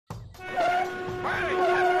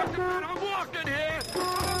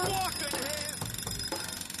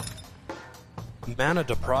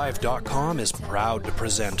ManaDeprived.com is proud to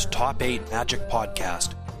present Top 8 Magic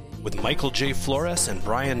Podcast with Michael J. Flores and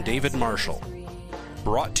Brian David Marshall.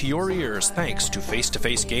 Brought to your ears thanks to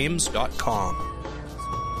FacetoFaceGames.com.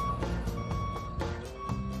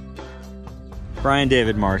 Brian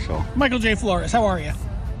David Marshall. Michael J. Flores, how are you?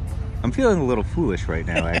 I'm feeling a little foolish right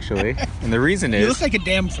now, actually. And the reason is... You look like a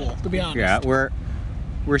damn fool, to be honest. Yeah,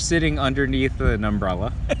 we're sitting underneath an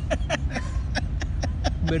umbrella.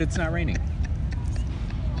 But it's not raining.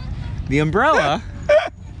 The umbrella...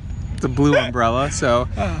 It's a blue umbrella, so...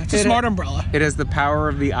 it's a smart umbrella. It has the power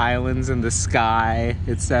of the islands and the sky,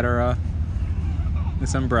 etc.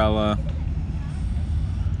 This umbrella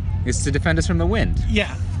is to defend us from the wind.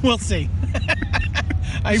 Yeah, we'll see.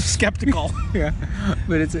 I'm skeptical. Yeah,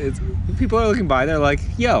 but it's people are looking by. They're like,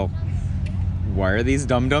 "Yo, why are these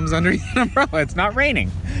dum-dums underneath an umbrella? It's not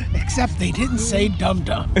raining." Except they didn't say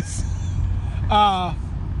dum-dums.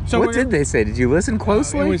 So what did they say? Did you listen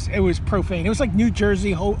closely? It was profane. It was like New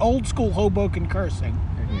Jersey old school Hoboken cursing.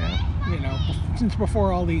 Yeah. You know, since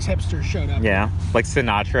before all these hipsters showed up. Yeah, like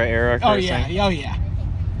Sinatra era cursing. Oh yeah.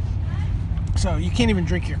 So you can't even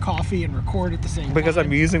drink your coffee and record at the same time. Because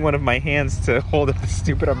I'm using one of my hands to hold up the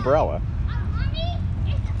stupid umbrella.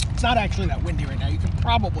 It's not actually that windy right now. You could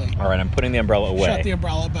probably... All right, I'm putting the umbrella away. Shut the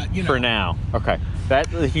umbrella, but you know. For now. Okay.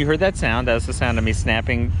 That, if you heard that sound, that's the sound of me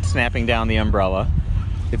snapping down the umbrella.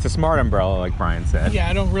 It's a smart umbrella, like Brian said. Yeah,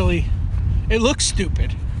 I don't really... It looks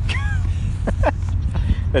stupid.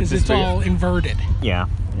 Because it's all inverted. Yeah.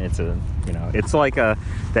 It's like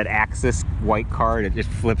that Axis white card. It just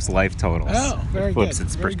flips life totals. Oh, very good. It flips good.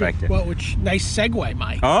 its Very perspective. Good. Well, nice segue,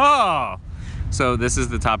 Mike. Oh! So this is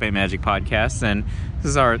the Top 8 Magic Podcast, and this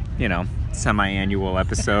is our, semi-annual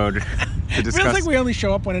episode to discuss... Feels like we only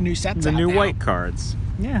show up when a new set's the out new now. white cards.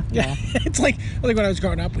 Yeah. It's like when I was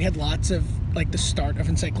growing up, we had lots of, the start of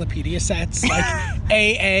encyclopedia sets, like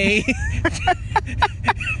AA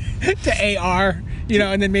to AR,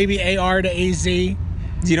 and then maybe AR to AZ.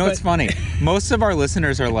 What's funny? Most of our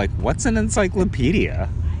listeners are like, what's an encyclopedia?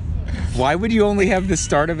 Why would you only have the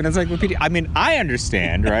start of an encyclopedia? I mean, I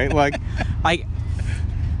understand, right? Like,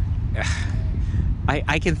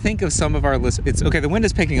 I can think of some of our listeners. It's okay. The wind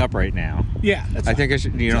is picking up right now. Yeah, that's fine. I think I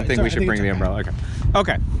should. You don't think we should bring the umbrella?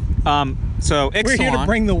 Okay. So Ixalan. We're here to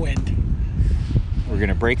bring the wind. We're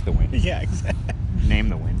gonna break the wind. Yeah, exactly. Name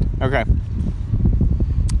the wind. Okay.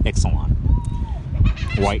 Ixalan.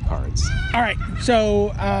 White cards. All right.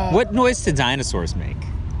 So. What noise do dinosaurs make?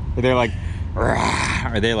 Are they like?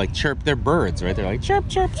 Are they like chirp? They're birds, right? They're like chirp,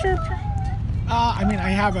 chirp, chirp, chirp.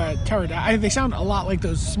 I have a pterodactyl. They sound a lot like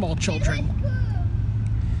those small children.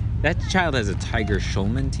 That child has a Tiger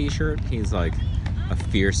Schulman t-shirt. He's like a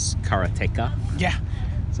fierce karateka. Yeah.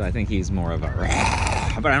 So I think he's more of a...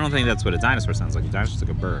 But I don't think that's what a dinosaur sounds like. A dinosaur's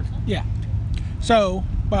like a bird. Yeah. So,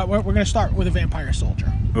 but we're going to start with a vampire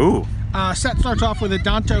soldier. Ooh. Set starts off with a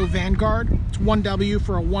Danto Vanguard. It's 1W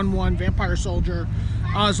for a 1/1 vampire soldier.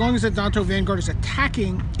 As long as the Danto Vanguard is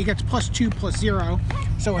attacking, it gets +2/+0.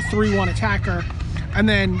 So a 3/1 attacker. And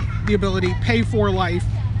then the ability pay 4 life.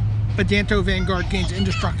 But Danto Vanguard gains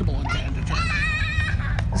indestructible at the end of turn.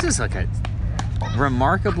 This is like a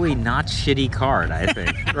remarkably not shitty card, I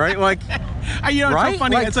think. Right? Like, it's right? so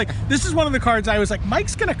funny. Like, it's like, this is one of the cards I was like,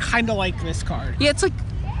 Mike's going to kind of like this card. Yeah, it's like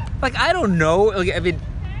I don't know. Like, I mean,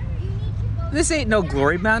 this ain't no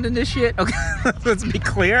Glory Bound initiate. Okay, let's be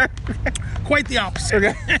clear. Quite the opposite.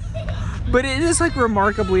 Okay. But it is like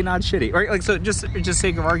remarkably not shitty, right? Like, so just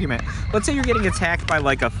sake of argument, let's say you're getting attacked by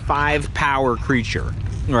like a 5-power creature,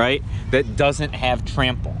 right? That doesn't have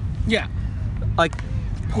trample. Yeah. Like,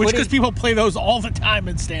 because people play those all the time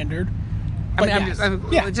in standard. But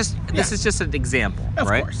this is just an example, of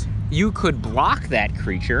right? Of course. You could block that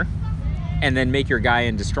creature, and then make your guy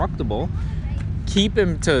indestructible. Keep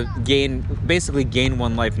him to basically gain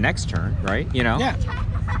 1 life next turn, right? Yeah.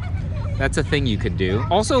 That's a thing you could do.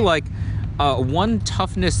 Also, like, 1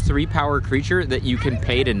 toughness 3-power creature that you can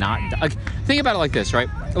pay to not die. Like, think about it like this, right?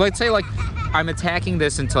 Let's say, like, I'm attacking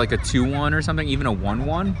this into, like, a 2/1 or something, even a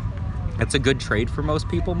 1/1. That's a good trade for most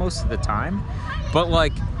people most of the time. But,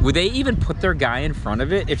 like, would they even put their guy in front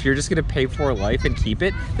of it if you're just going to pay 4 life and keep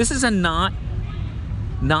it? This is a not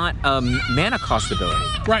mana cost ability.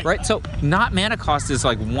 Right? So, not mana cost is,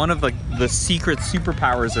 like, one of, like, the secret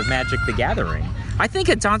superpowers of Magic the Gathering. I think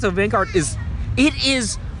a Danto Vanguard is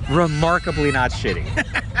remarkably not shitty.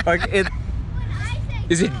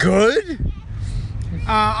 Is it good?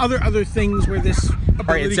 Other things where this ability...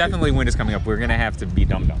 All right, it's definitely wind is coming up. We're going to have to be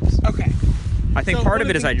dum-dums. Okay. I think part of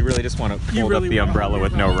it is I really just want to hold up the umbrella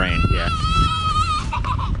with no rain. Yeah.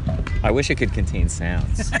 I wish it could contain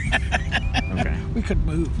sounds. Okay. We could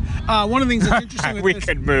move. One of the things that's interesting with We this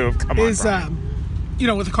could move. Come on, is, Brian.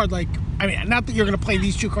 with a card like, I mean, not that you're going to play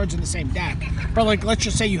these two cards in the same deck, but like, let's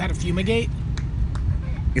just say you had a Fumigate.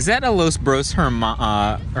 Is that a Los Bros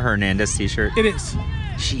Hernandez t-shirt? It is.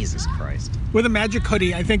 Jesus Christ. With a Magic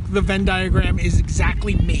hoodie, I think the Venn diagram is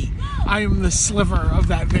exactly me. I am the sliver of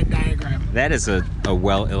that Venn diagram. That is a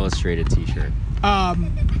well-illustrated t-shirt.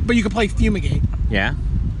 But you can play Fumigate, Yeah?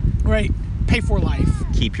 right? Pay for life,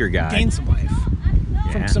 Keep your guy. gain some life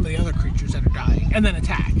Yeah. from some of the other creatures that are dying, and then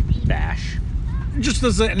attack. Bash. Just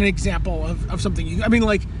as an example of something you, I mean,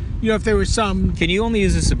 like, if there was some, Can you only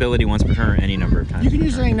use this ability once per turn or any number of times? you can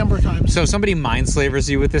use it any number of times. So if somebody mind slavers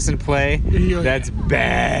you with this in play, Yeah. that's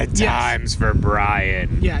bad Yes. times for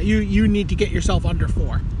Brian. Yeah, you need to get yourself under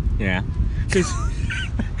 4. Yeah.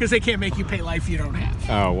 Because they can't make you pay life you don't have.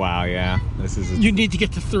 Oh wow, yeah. This is You need to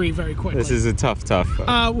get to 3 very quickly. a tough.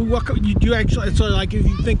 What you do actually? So like, if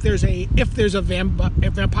you think there's a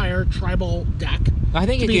vampire tribal deck, I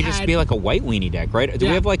think to it be could just had- be like a white weenie deck, right? Do we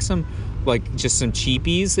Yeah. have like some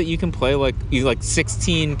cheapies that you can play, like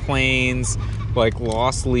 16 planes, like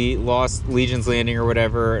Lost Legion's Landing or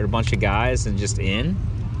whatever, and a bunch of guys and just in?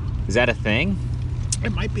 Is that a thing?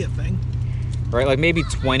 it might be a thing. Right, like maybe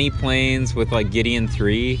 20 planes with like Gideon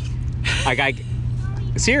 3. Like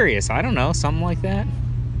serious, I don't know, something like that.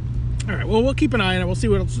 All right. Well, we'll keep an eye on it. We'll see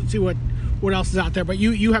what else is out there. But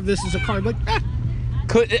you have this as a card, like,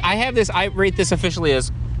 I have this. I rate this officially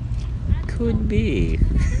as could be.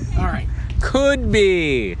 all right. Could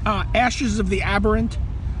be. Ashes of the Aberrant,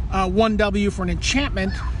 1W for an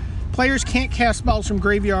enchantment. Players can't cast spells from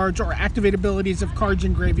graveyards or activate abilities of cards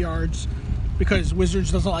in graveyards because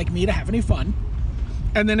Wizards doesn't like me to have any fun.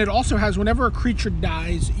 And then it also has, whenever a creature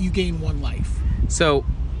dies, you gain 1 life. So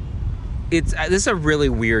this is a really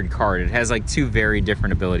weird card. It has like 2 very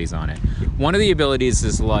different abilities on it. One of the abilities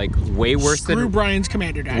is like way worse Screw than Brian's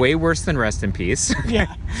Commander deck. way worse than Rest in Peace.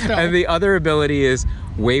 Yeah. So, And the other ability is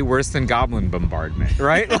way worse than Goblin Bombardment,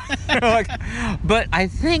 right? But I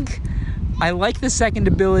think I like the second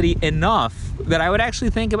ability enough that I would actually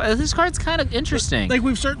think about this card's kind of interesting. like,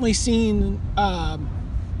 we've certainly seen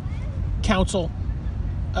Council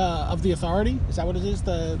of the Authority. Is that what it is?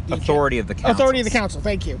 The Authority of the Council. Authority of the Council.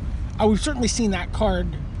 Thank you. We've certainly seen that card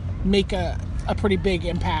make a pretty big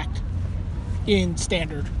impact in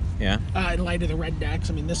Standard. Yeah. In light of the red decks.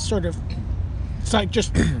 I mean, this sort of, it's like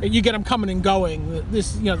just you get them coming and going.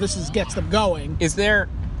 This gets them going. Is there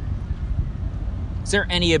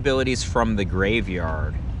any abilities from the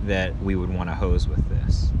graveyard that we would want to hose with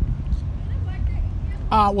this?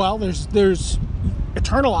 Well, there's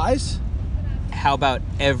Eternalize. How about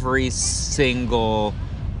every single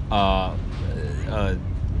not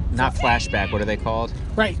flashback, what are they called?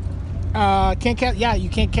 Right. Can't cast. Yeah, you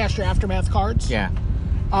can't cast your Aftermath cards. Yeah.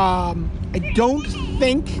 I don't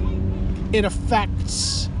think it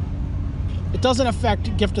affects. It doesn't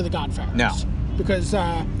affect Gift of the Godfarers. No. Because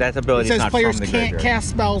That it ability is says not players from the can't graveyard. cast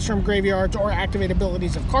spells from graveyards or activate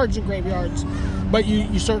abilities of cards in graveyards, but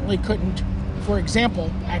you certainly couldn't, for example,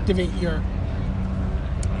 activate your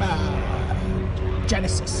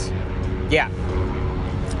Genesis. Yeah.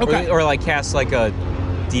 Okay. Or like cast like a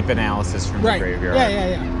deep analysis from Right. the graveyard.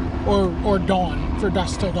 Yeah. Or Dawn for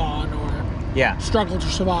Dusk Till Dawn, or Yeah. Struggle to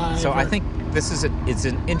Survive. So I or- think it's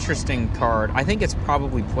an interesting card. I think it's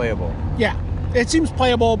probably playable. Yeah, it seems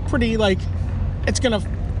playable. Pretty like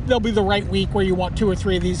there'll be the right week where you want 2 or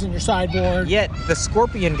 3 of these in your sideboard. Yet the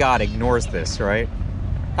Scorpion God ignores this, right?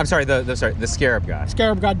 I'm sorry, the Scarab God.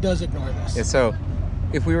 Scarab God does ignore this. Yeah, so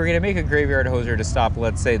if we were going to make a graveyard hoser to stop,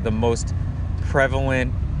 let's say, the most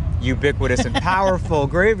prevalent, ubiquitous, and powerful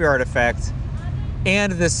graveyard effect,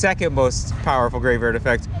 and the second most powerful graveyard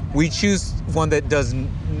effect, we choose one that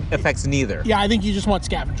affects neither. Yeah, I think you just want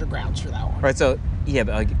Scavenger Grounds for that one. Right, so, yeah,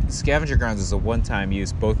 but like Scavenger Grounds is a one-time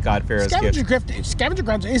use, both God Pharaoh's Scavenger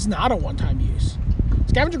Grounds is not a one-time use.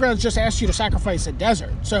 Scavenger Grounds just asks you to sacrifice a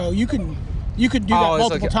desert, so you can do that it's multiple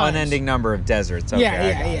like an times. unending number of deserts. Okay,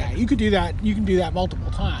 I got it. Yeah. You could do that. You can do that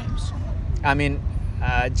multiple times. I mean,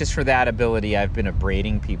 just for that ability, I've been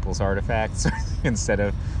abrading people's artifacts instead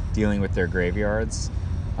of dealing with their graveyards.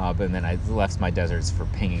 But then I left my deserts for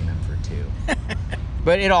pinging them for 2.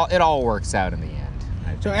 But it all works out in the end.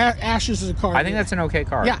 So Ashes is a card. I think that's an okay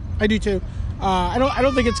card. Yeah, I do too. I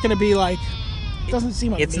don't think it's going to be like. It doesn't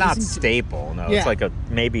seem It's amazing not to me. staple. No, Yeah. it's like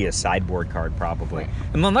maybe a sideboard card probably.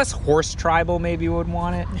 And unless Horse Tribal maybe would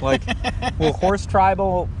want it. Like, well, Horse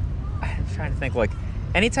Tribal. I'm trying to think. Like,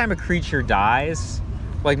 anytime a creature dies,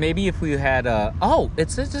 like maybe if we had it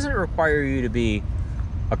doesn't require you to be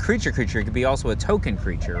a creature. It could be also a token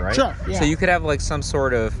creature, right? Sure, yeah. So you could have like some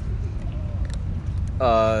sort of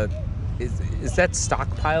Is that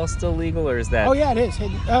stockpile still legal, or is that? Oh yeah, it is.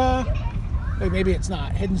 Hidden, maybe it's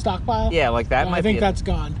not. Hidden stockpile? Yeah, like that might be. I think that's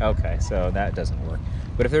gone. Okay, so that doesn't work.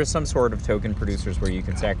 But if there's some sort of token producers where you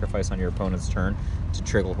can sacrifice on your opponent's turn to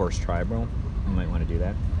Triggle Horse Tribal, you might want to do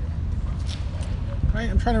that. Right,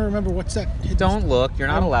 I'm trying to remember what's that. Don't look. You're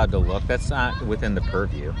not allowed to look. That's not within the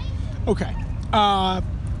purview. Okay.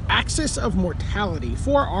 Axis of Mortality,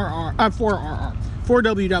 4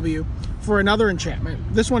 WW, for another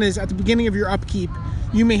enchantment. This one is, at the beginning of your upkeep,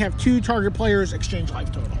 you may have 2 target players exchange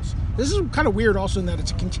life totals. This is kind of weird also in that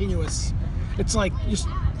it's a continuous, it's like, it's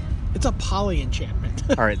a poly enchantment.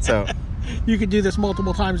 All right, so you could do this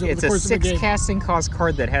multiple times over the course of the game. It's a 6 casting cost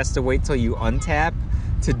card that has to wait till you untap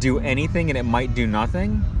to do anything, and it might do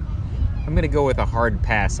nothing. I'm going to go with a hard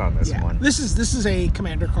pass on this one. This is a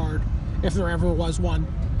commander card, if there ever was one.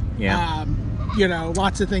 Yeah.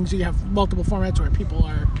 Lots of things. You have multiple formats where people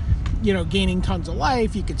are, gaining tons of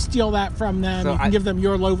life. You could steal that from them. So you can give them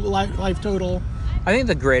your low life total. I think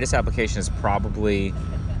the greatest application is probably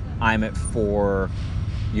I'm at 4,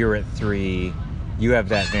 you're at 3, you have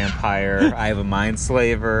that vampire, I have a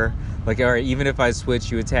Mindslaver. Like, all right, even if I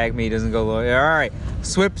switch, you attack me, it doesn't go low. All right,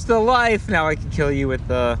 switch the life. Now I can kill you with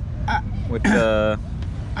the.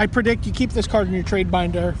 I predict you keep this card in your trade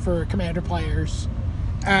binder for commander players,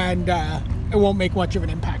 and it won't make much of an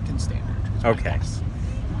impact in standard. Okay.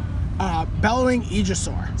 Bellowing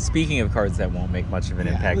Aegisaur. Speaking of cards that won't make much of an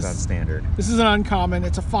impact on standard. This is an uncommon.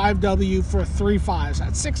 It's a 5W for a 3/5. So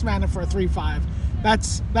that's 6 mana for a 3/5.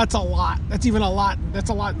 That's a lot. That's even a lot. That's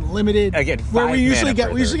a lot in limited. Again, where we usually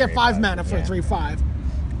get 5 mana for a 3/5.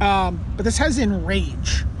 But this has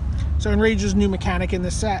Enrage. So Enrage is a new mechanic in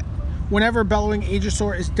this set. Whenever Bellowing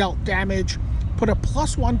Aegisaur is dealt damage, put a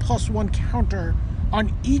 +1/+1 counter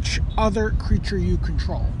on each other creature you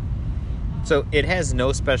control. So it has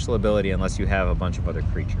no special ability unless you have a bunch of other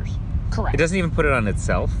creatures. Correct. It doesn't even put it on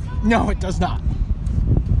itself? No, it does not.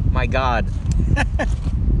 My God.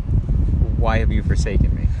 Why have you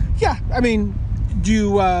forsaken me? Yeah, I mean,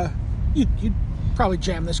 you'd probably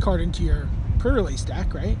jam this card into your pre-release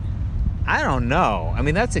deck, right? I don't know. I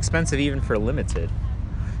mean, that's expensive even for limited.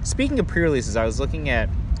 Speaking of pre-releases, I was looking at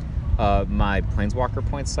my Planeswalker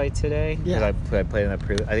Points site today. Yeah. I played in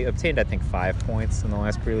that I obtained, I think, 5 points in the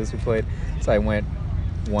last pre-release we played. So I went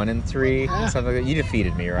 1 and 3 and something like that. You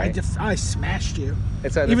defeated me, right? I smashed you.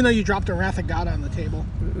 Even though you dropped a Wrath of God on the table.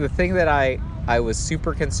 The thing that I was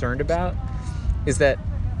super concerned about is that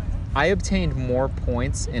I obtained more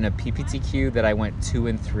points in a PPTQ that I went 2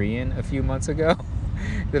 and 3 in a few months ago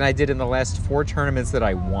than I did in the last 4 tournaments that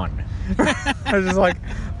I won. I was just like,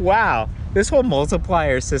 wow, this whole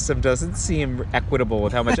multiplier system doesn't seem equitable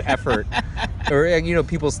with how much effort or,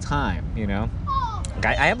 people's time,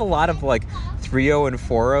 I have a lot of 3-0 and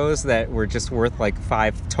 4-0s that were just worth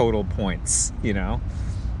 5 total points,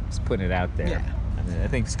 Just putting it out there. Yeah. I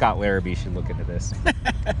think Scott Larrabee should look into this.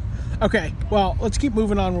 Okay, well, let's keep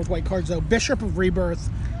moving on with white cards, though. Bishop of Rebirth,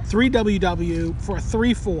 3 WW for a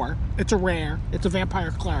 3/4. It's a rare. It's a vampire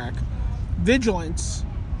cleric. Vigilance.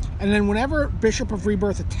 And then whenever Bishop of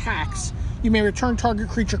Rebirth attacks, you may return target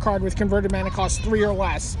creature card with converted mana cost 3 or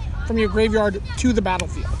less from your graveyard to the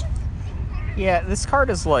battlefield. Yeah, this card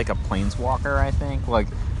is like a Planeswalker, I think.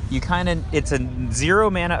 It's a 0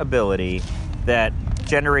 mana ability that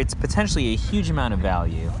generates potentially a huge amount of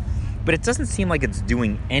value, but it doesn't seem like it's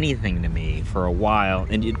doing anything to me for a while,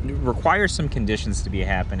 and it requires some conditions to be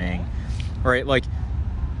happening, right?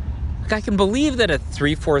 I can believe that a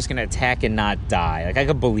 3/4 is going to attack and not die. I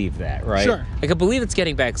could believe that, right? Sure. I could believe it's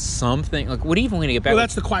getting back something. What are you even going to get back? Well,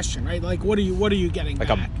 that's the question, right? What are you getting back?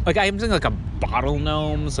 I'm thinking a bottle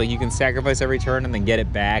gnome, so you can sacrifice every turn and then get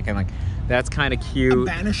it back, and that's kind of cute.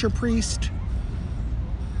 A Banisher Priest.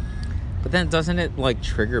 But then doesn't it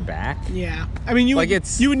trigger back? Yeah, I mean you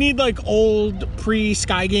would need old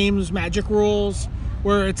pre-Sky Games Magic rules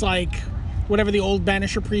where it's whatever the old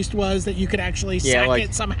Banisher Priest was that you could actually sack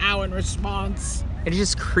it somehow in response. It's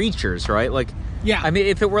just creatures, right? Yeah. I mean,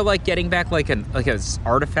 if it were getting back an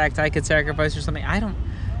artifact I could sacrifice or something,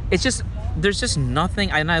 it's just there's just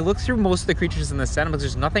nothing. And I look through most of the creatures in the set, but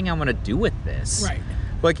there's nothing I want to do with this.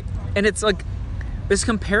 Right. And it's let's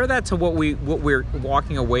compare that to what we're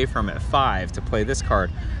walking away from at 5 to play this card.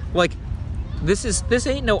 This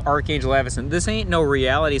ain't no Archangel Avacyn. This ain't no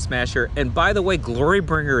Reality Smasher. And by the way,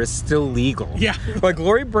 Glorybringer is still legal. Yeah.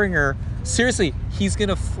 Glorybringer, seriously, he's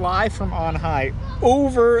gonna fly from on high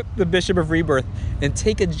over the Bishop of Rebirth and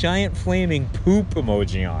take a giant flaming poop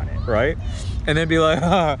emoji on it, right? And then be like,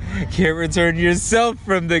 can't return yourself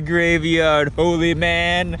from the graveyard, holy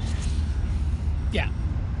man. Yeah.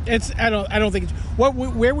 I don't think it's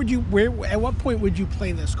at what point would you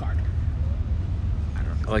play this card?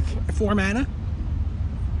 Like 4 mana.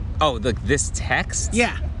 oh, this text.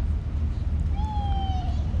 Yeah.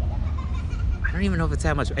 I don't even know if it's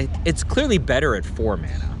that much. It's clearly better at 4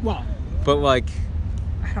 mana. Well, But like,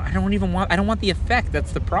 I don't want the effect.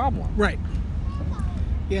 That's the problem. right.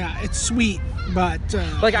 Yeah, it's sweet, but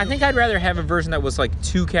Like, I think I'd rather have a version that was like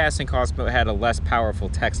 2 casting costs but had a less powerful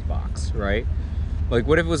text box, right? Like,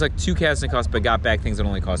 what if it was like 2 casting costs but got back things that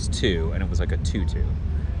only cost 2 and it was like a 2/2?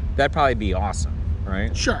 That'd probably be awesome,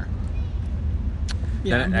 right? sure.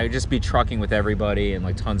 Yeah, Then I'd just be trucking with everybody and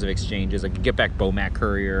like tons of exchanges. I could get back Bomat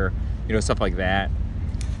Courier, stuff like that.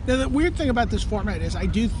 Now, the weird thing about this format is I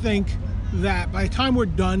do think that by the time we're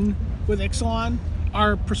done with Ixalan,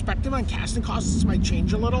 our perspective on casting costs might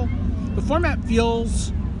change a little. The format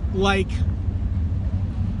feels like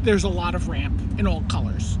there's a lot of ramp in all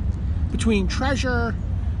colors. Between treasure,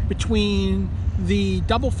 between the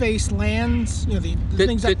double-faced lands, the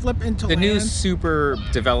things that flip into the lands. new super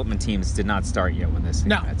development teams did not start yet when this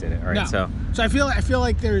No, did it. All right, no. so I feel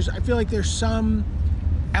like there's some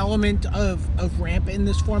element of ramp in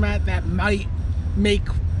this format that might make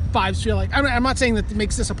 5s feel like. I'm not saying that it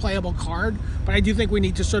makes this a playable card, but I do think we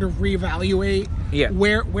need to sort of reevaluate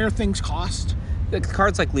where things cost. the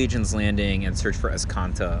cards like Legion's Landing and Search for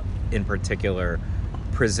Escanta in particular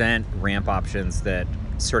present ramp options that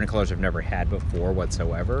certain colors have never had before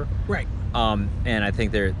whatsoever. Right. And I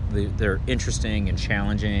think they're interesting and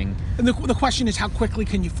challenging. And the question is, how quickly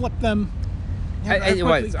can you flip them? I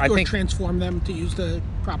think transform them, to use the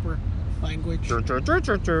proper language.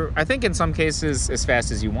 I think in some cases as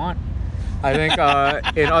fast as you want. I think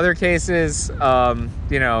in other cases, I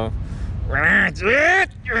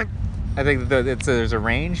think there's a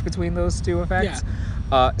range between those two effects.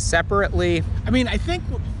 Yeah. Separately, I mean, I think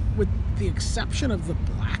with the exception of the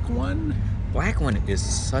black one is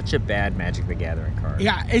such a bad Magic the Gathering card.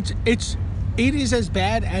 Yeah, it is as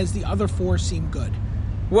bad as the other 4 seem good.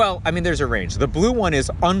 Well, I mean, there's a range. The blue one is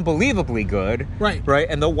unbelievably good. Right. Right?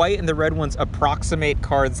 And the white and the red ones approximate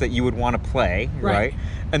cards that you would want to play. Right.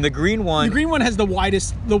 And the green one... The green one has the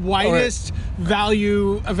widest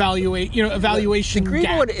value evaluation The green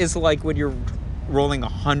gap. one is like when you're rolling a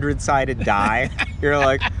 100-sided die. You're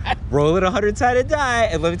like, roll it a 100-sided die.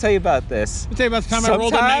 And let me tell you about this. I'll tell you about the time I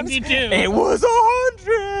rolled a 92. It was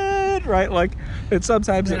 100! Right? Like, and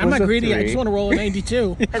sometimes Man, it was I'm not greedy. 3. I just want to roll a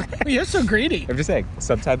 92. You're so greedy. I'm just saying,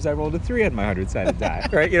 sometimes I rolled a 3 on my 100-sided die,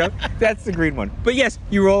 right? That's the green one. But yes,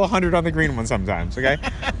 you roll 100 on the green one sometimes, okay?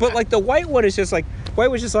 But like the white one is just like,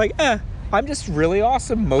 I'm just really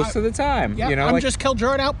awesome most of the time. Yeah, I'm just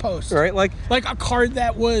Keldrod Outpost. Right? Like a card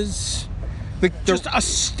that was just a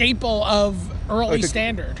staple of early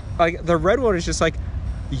Standard. Like the red one is just like,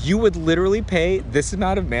 you would literally pay this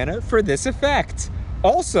amount of mana for this effect.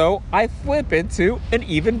 Also, I flip into an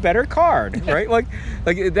even better card, right? like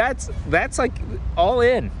that's like all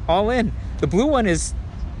in. The blue one is,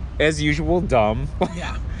 as usual, dumb.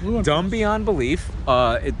 Yeah, dumb beyond belief.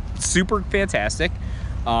 It's super fantastic.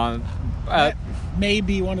 That may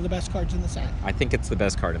be one of the best cards in the set. I think it's the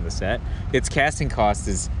best card in the set. Its casting cost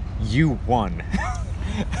is you won.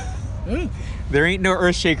 There ain't no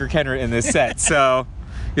Earthshaker Kenra in this set, so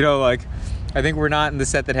I think we're not in the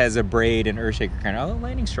set that has a Braid and Earthshaker Kenra. Oh,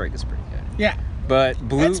 Lightning Strike is pretty good. Yeah. But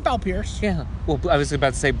blue... And Spell Pierce. Yeah. Well, I was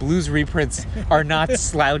about to say, blue's reprints are not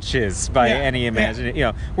slouches by any imagination.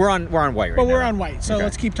 Yeah. We're on white right now. But we're on white, so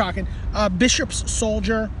let's keep talking. Bishop's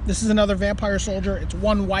Soldier. This is another Vampire Soldier. It's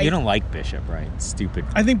 1 white. You don't like Bishop, right? It's stupid.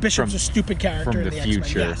 I think Bishop's a stupid character from in the the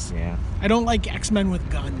future. X-Men. Yes. Yeah. I don't like X-Men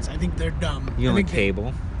with guns. I think they're dumb. You don't like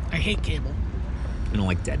Cable? I hate Cable. You don't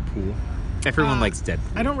like Deadpool? Everyone likes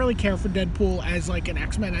Deadpool. I don't really care for Deadpool as like an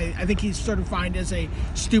X-Men. I think he's sort of fine as a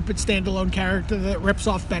stupid standalone character that rips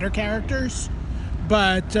off better characters.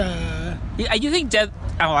 But you think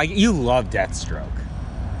you love Deathstroke?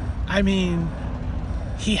 I mean,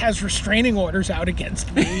 he has restraining orders out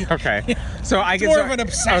against me. Okay, so I it's more of an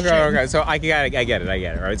obsession. Okay, so I get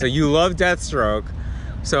it. Right, so you love Deathstroke,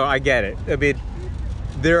 so I get it. I mean,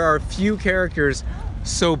 there are few characters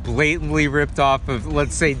so blatantly ripped off of,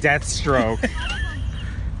 let's say, Deathstroke.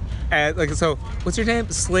 And so what's your name?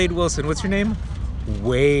 Slade Wilson. What's your name?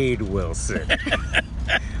 Wade Wilson.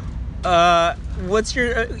 What's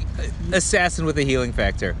your assassin with a healing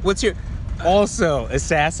factor? What's your also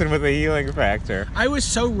assassin with a healing factor? I was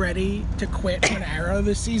so ready to quit on Arrow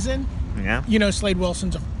this season. Yeah. Slade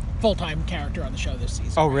Wilson's a full-time character on the show this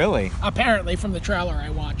season. Oh, really? Apparently, from the trailer I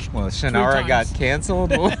watched. Well, Shannara got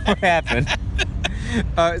canceled. What happened?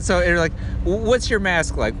 So you're like, what's your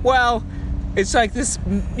mask like? Well, it's like this,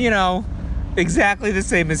 exactly the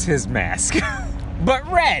same as his mask, but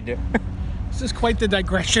red. This is quite the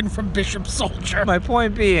digression from Bishop Soldier. My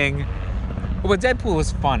point being, well, Deadpool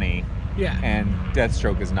is funny, Yeah. and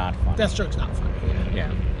Deathstroke is not funny. Deathstroke's not funny.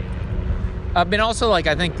 Yeah. And also, like,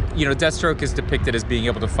 I think, Deathstroke is depicted as being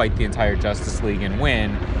able to fight the entire Justice League and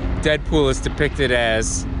win. Deadpool is depicted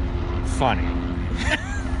as funny.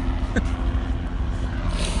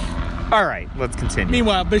 All right, let's continue.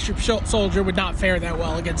 Meanwhile, Bishop Soldier would not fare that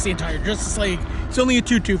well against the entire Justice League. It's only a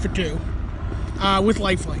 2/2 for 2 with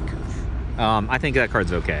lifelink. I think that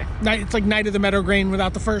card's okay. It's like Knight of the Meadowgrain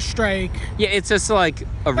without the first strike. Yeah, it's just like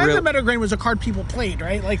a Knight real... of the Meadowgrain was a card people played,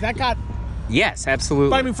 right? Like that got... Yes, absolutely.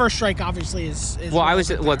 But I mean, first strike obviously is well,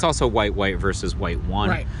 it's also white versus white 1.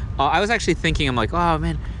 Right. I was actually thinking, I'm like, oh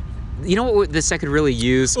man, you know what this set could really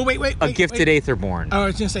use? Oh, wait, a Gifted Aetherborn. Oh, I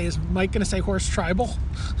was gonna say, is Mike gonna say Horse Tribal?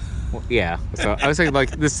 Well, yeah. So I was thinking,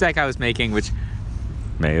 like, the set I was making, which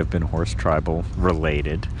may have been Horse Tribal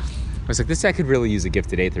related. I was like, this set could really use a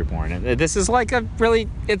Gifted Aetherborn. And this is like a really,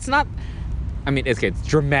 it's not, I mean, it's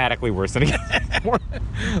dramatically worse than a Gifted Aetherborn.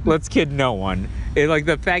 Let's kid no one. Like,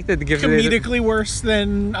 the fact that the Gifted Comedically worse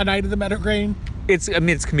than a Knight of the Meadowgrain? It's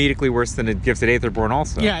comedically worse than a Gifted Aetherborn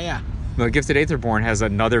also. Yeah. The Gifted Aetherborn has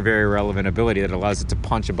another very relevant ability that allows it to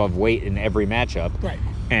punch above weight in every matchup. Right.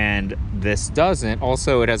 And this doesn't.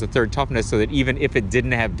 Also, it has a 3rd toughness, so that even if it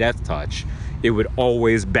didn't have Death Touch, it would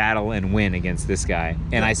always battle and win against this guy.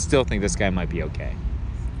 And I still think this guy might be okay.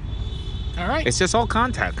 All right. It's just all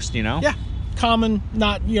context, Yeah. Common,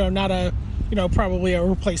 not a, probably a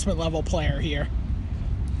replacement level player here.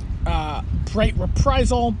 Bright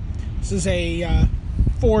Reprisal. This is a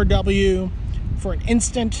 4W for an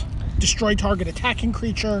instant. Destroy target attacking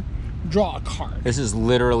creature. Draw a card. This is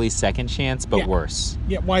literally Second Chance, but worse.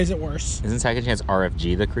 Yeah, why is it worse? Isn't Second Chance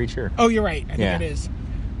RFG the creature? Oh, you're right. I think it is.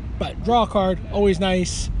 But draw a card, always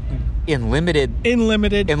nice. In limited,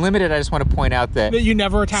 I just want to point out that you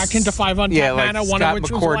never attack into 5 untap mana, one of which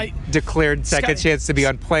was white. Declared Second Chance to be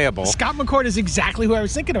unplayable. Scott McCord is exactly who I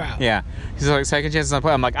was thinking about. Yeah. He's like, Second Chance is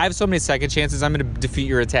unplayable. I'm like, I have so many Second Chances, I'm going to defeat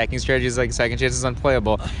your attacking strategy. He's like, Second Chance is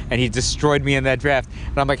unplayable. And he destroyed me in that draft.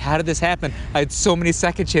 And I'm like, how did this happen? I had so many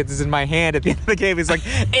Second Chances in my hand at the end of the game. He's like,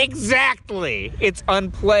 exactly! It's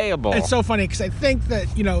unplayable. It's so funny, because I think that,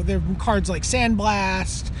 there are cards like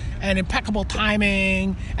Sandblast and Impeccable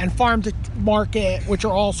Timing and Farm to Market, which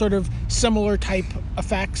are all sort of similar type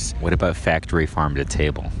effects. What about Factory Farm to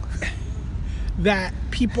Table? That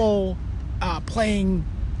people playing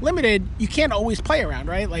limited, you can't always play around,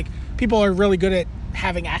 right? Like, people are really good at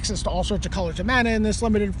having access to all sorts of colors of mana in this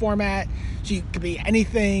limited format. So you could be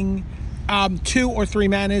anything. 2 or 3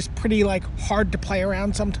 mana is pretty, hard to play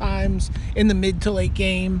around sometimes in the mid to late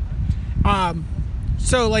game.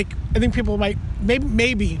 So, I think people might,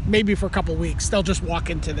 maybe for a couple weeks, they'll just walk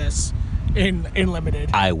into this in limited.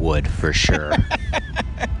 I would, for sure.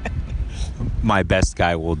 My best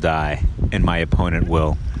guy will die, and my opponent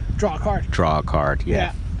will draw a card.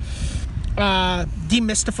 Yeah.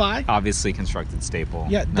 Demystify. Obviously constructed staple.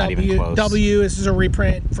 Yeah, not even close. This is a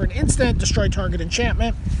reprint for an instant. Destroy target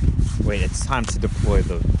enchantment. Wait, it's time to deploy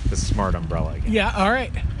the smart umbrella again. Yeah, all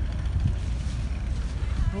right.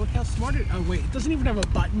 Look how smart it is. Oh, wait, it doesn't even have a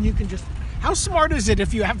button. You can just... How smart is it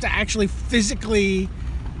if you have to actually physically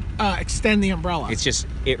extend the umbrella? It's just...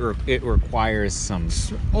 It requires some...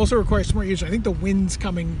 Also requires smart user. I think the wind's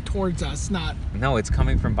coming towards us, not... No, it's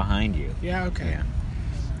coming from behind you. Yeah, okay.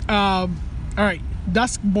 Yeah. All right.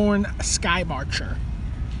 Duskborn Sky Marcher.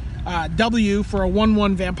 W for a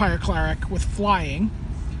 1/1 Vampire Cleric with flying.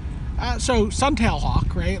 So Suntail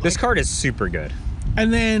Hawk, right? This card is super good.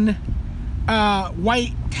 And then...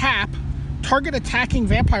 white tap, target attacking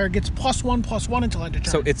vampire gets +1/+1 until end of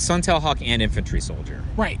turn. So it's Suntail Hawk and Infantry Soldier.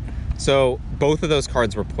 Right. So both of those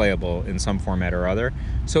cards were playable in some format or other.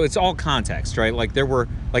 So it's all context, right? Like there were,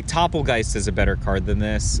 Topplegeist is a better card than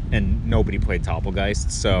this, and nobody played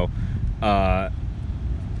Topplegeist. So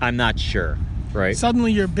I'm not sure, right?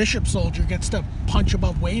 Suddenly your Bishop Soldier gets to punch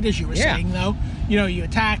above weight, as you were saying, though. You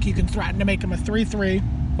attack, you can threaten to make him a 3/3.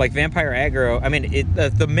 Like Vampire Aggro, I mean,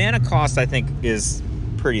 the mana cost, I think, is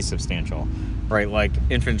pretty substantial, right? Like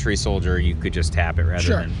Infantry Soldier, you could just tap it rather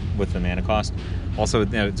than with the mana cost. Also,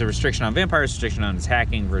 it's a restriction on Vampires, restriction on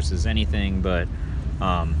attacking versus anything, but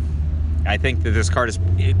I think that this card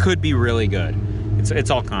it could be really good. It's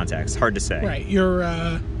all context, hard to say. Right, your,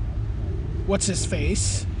 what's his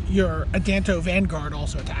face? Your Adanto Vanguard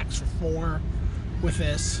also attacks for 4 with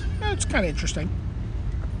this. It's kind of interesting.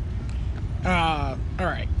 All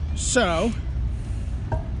right. So,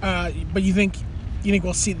 but you think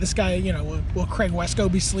we'll see this guy? Will Craig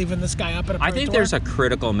Wesco be sleeving this guy up at a Pro I think Tour? there's a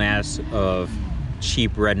critical mass of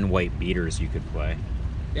cheap red and white beaters you could play.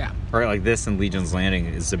 Yeah. Or like this and Legion's Landing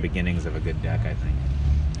is the beginnings of a good deck, I think.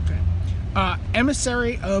 Okay.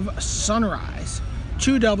 Emissary of Sunrise.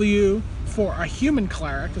 2W for a human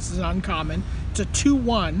cleric. This is uncommon. It's a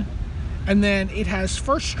 2/1, and then it has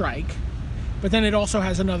first strike, but then it also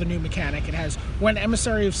has another new mechanic. It has, when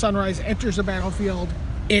Emissary of Sunrise enters the battlefield,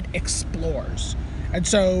 it explores. And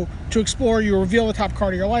so to explore, you reveal the top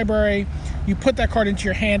card of your library, you put that card into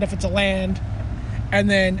your hand if it's a land, and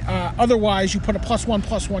then otherwise you put a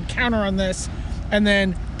 +1/+1 counter on this, and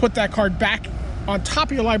then put that card back on top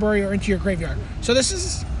of your library or into your graveyard. So this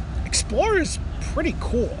is, Explore is pretty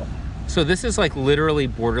cool. So this is like literally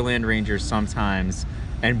Borderland Ranger sometimes,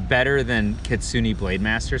 and better than Kitsune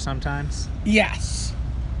Blademaster sometimes? Yes.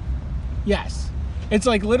 It's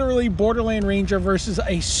like literally Borderland Ranger versus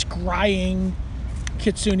a scrying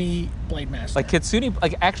Kitsune Blademaster. Like Kitsune,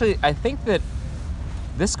 like actually, I think that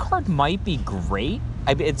this card might be great.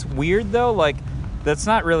 It's weird though, like that's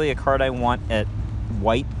not really a card I want at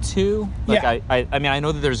white too. Like Yeah. I mean, I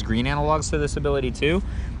know that there's green analogs to this ability too,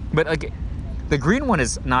 but like the green one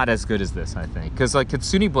is not as good as this, I think, because like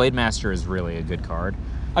Kitsune Blademaster is really a good card.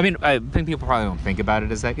 I mean, I think people probably don't think about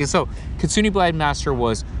it as that. So Kitsune Blademaster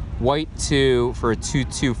was white 2 for a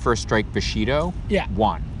 2/2 first strike Bushido. Yeah.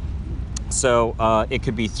 1. So it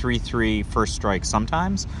could be 3/3 first strike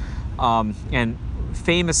sometimes. And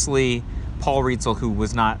famously, Paul Rietzel, who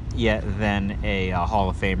was not yet then a Hall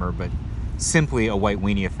of Famer, but simply a white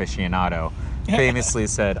weenie aficionado, famously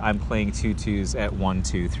said, "I'm playing 2/2s at 1,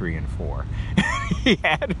 2, 3, and 4." He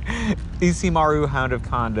had Ishimaru, Hound of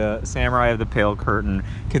Kanda, Samurai of the Pale Curtain,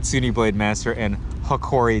 Kitsune Blademaster, and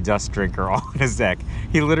Hokori Dust Drinker all in his deck.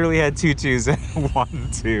 He literally had 2/2s at 1,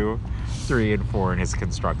 2, 3, and 4 in his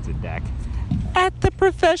constructed deck. At the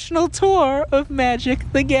professional tour of Magic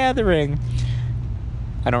the Gathering.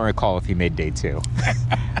 I don't recall if he made day 2.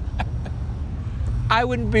 I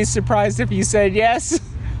wouldn't be surprised if you said yes.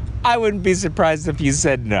 I wouldn't be surprised if you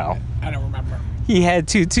said no. I don't remember. He had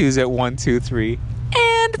 2/2s at 1, 2, 3,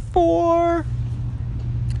 and 4.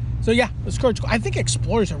 So yeah, this card's cool. I think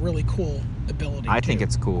Explore is a really cool ability. I think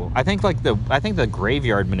it's cool. I think the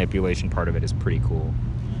graveyard manipulation part of it is pretty cool.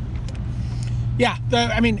 Yeah,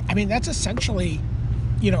 I mean that's essentially,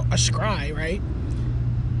 a scry, right?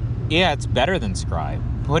 Yeah, it's better than Scry.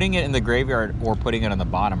 Putting it in the graveyard or putting it on the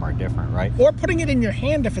bottom are different, right? Or putting it in your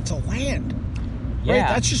hand if it's a land. Yeah. Right?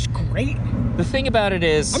 That's just great. The thing about it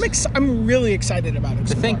is, I'm really excited about it.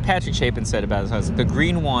 the thing Patrick Chapin said about this was the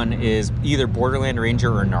green one is either Borderland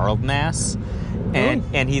Ranger or Gnarled Mass.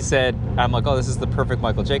 And he said, I'm like, oh, this is the perfect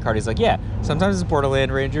Michael J card. He's like, yeah, sometimes it's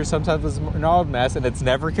Borderland Ranger, sometimes it's Gnarled Mass, and it's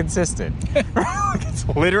never consistent. It's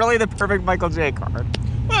literally the perfect Michael J card.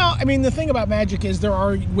 Well, I mean, the thing about Magic is there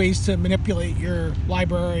are ways to manipulate your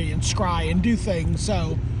library and scry and do things,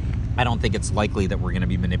 so... I don't think it's likely that we're going to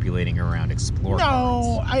be manipulating around Explore cards.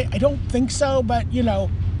 No, I don't think so, but,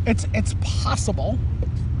 it's possible.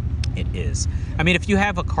 It is. I mean, if you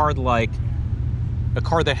have a card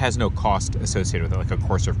that has no cost associated with it, like a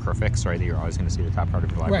Courser of Crufix, right, that you're always going to see the top part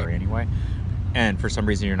of your library anyway, and for some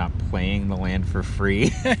reason you're not playing the land for free,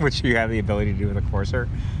 which you have the ability to do with a Courser,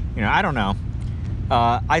 I don't know.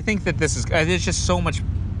 I think that there's just so much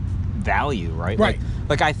value, right? Right.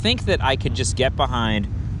 Like I think that I could just get behind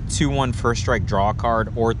 2/1 first strike, draw a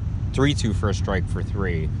card, or 3/2 first strike for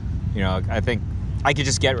 3. I think I could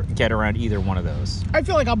just get around either one of those. I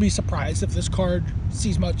feel like I'll be surprised if this card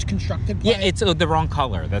sees much constructed play. Yeah, it's the wrong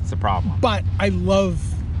color. That's the problem. But I love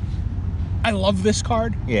this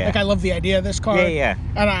card. Yeah. Like I love the idea of this card. Yeah.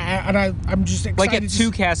 And I'm just excited. Like at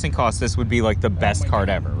 2 casting costs, this would be like the best card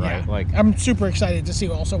God. ever, right? Yeah. Like I'm super excited to see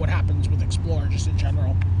also what happens with Explore just in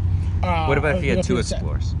general. what about if you had what 2 you said.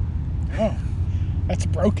 Explorers? Oh, that's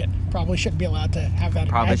broken. Probably shouldn't be allowed to have that.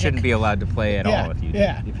 Probably in Magic. shouldn't be allowed to play at all if you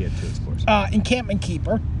Yeah. if you had 2 Explorers. Encampment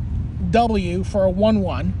Keeper, W for a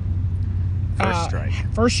 1/1.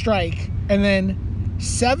 First strike, and then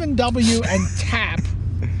 7W and tap.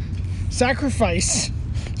 Sacrifice.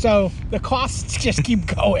 So the costs just keep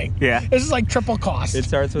going. Yeah. This is like triple cost. It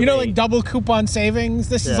starts with like 8. double coupon savings.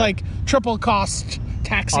 This is Yeah. like triple cost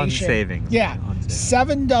taxation. On savings. Yeah. On savings.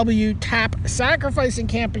 7W tap. Sacrifice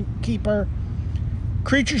Encampment Keeper.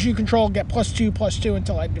 Creatures you control get +2/+2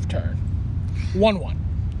 until end of turn. 1/1.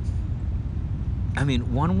 I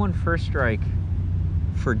mean, 1/1 first strike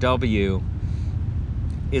for W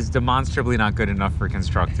is demonstrably not good enough for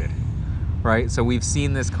constructed, right? So we've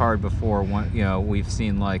seen this card before. We've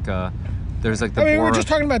seen there's like the. We're just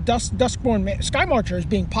talking about Duskborn Sky Marcher as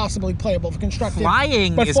being possibly playable for constructed.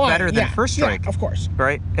 Flying is better than first strike, of course.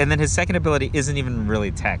 Right, and then his second ability isn't even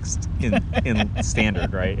really text in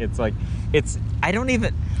standard, right? It's like I don't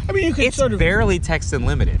even. I mean, you can It's sort of... barely text and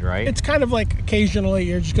limited, right? It's kind of like occasionally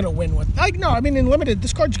you're just going to win with... Like, no, I mean, in limited,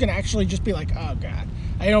 this card's going to actually just be like, oh, God,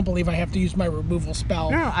 I don't believe I have to use my removal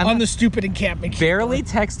spell on the stupid encampment keeper. Barely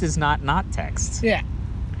text is not text. Yeah.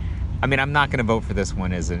 I mean, I'm not going to vote for this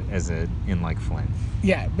one as a in like Flynn.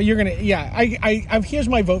 Yeah, but you're going to... Yeah, I here's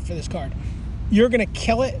my vote for this card. You're going to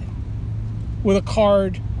kill it with a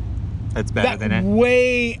card... That's better than it.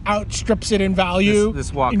 Way outstrips it in value.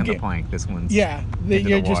 This walk on the plank. This one's into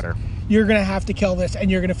the water. You're going to have to kill this,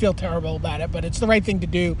 and you're going to feel terrible about it, but it's the right thing to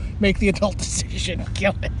do. Make the adult decision.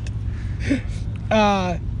 Kill it.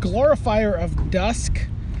 Glorifier of Dusk.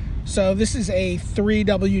 So this is a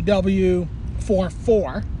 3WW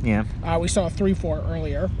 4/4. Yeah. We saw a 3/4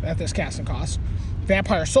 earlier at this casting cost.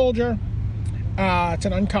 Vampire Soldier. It's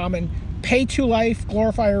an uncommon. Pay 2 life.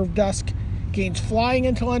 Glorifier of Dusk. Gains flying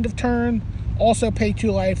until end of turn. Also pay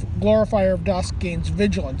 2 life. Glorifier of Dusk gains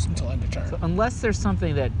vigilance until end of turn. So unless there's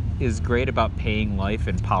something that is great about paying life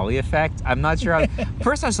and poly effect, I'm not sure.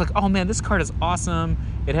 First I was like, oh man, this card is awesome.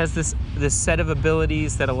 It has this set of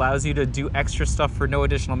abilities that allows you to do extra stuff for no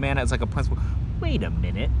additional mana. It's like a principle. Wait a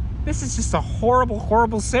minute. This is just a horrible,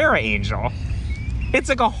 horrible Sarah Angel. It's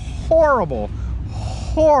like a horrible,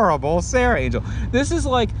 horrible Sarah Angel. This is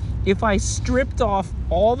like if I stripped off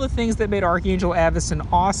all the things that made Archangel Avacyn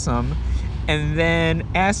awesome and then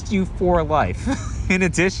asked you for life. In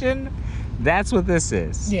addition, that's what this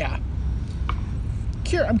is. Yeah.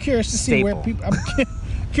 I'm curious to see where people... I'm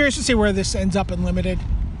curious to see where this ends up in limited.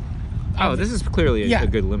 This is clearly a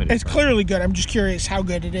good limited. It's clearly good. I'm just curious how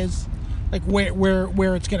good it is. Like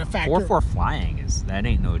where it's going to factor. 4/4 flying that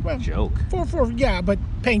ain't no joke. 4/4, yeah, but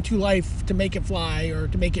paying 2 life to make it fly or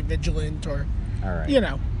to make it vigilant or... All right. You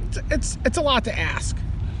know, it's a lot to ask.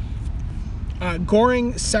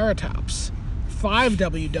 Goring Ceratops,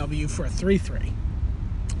 5WW for a 3/3,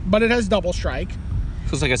 but it has double strike.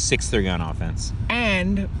 Feels like a 6/3 on offense.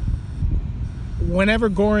 And whenever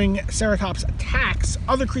Goring Ceratops attacks,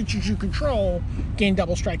 other creatures you control gain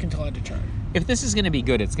double strike until end of turn. If this is going to be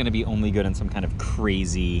good, it's going to be only good in some kind of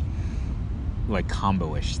crazy, like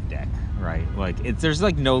combo-ish deck, right? Like there's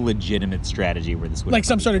like no legitimate strategy where this would like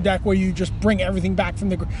some sort of deck where you just bring everything back from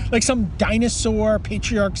the like some dinosaur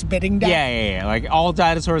Patriarch's bidding deck. Yeah. Like all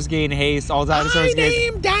dinosaurs gain haste. All dinosaurs gain.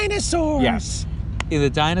 Name dinosaurs. Yes. In the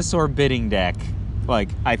dinosaur bidding deck, like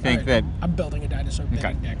I think that I'm building a dinosaur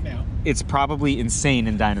bidding deck now. It's probably insane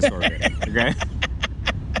in dinosaur bidding. Okay.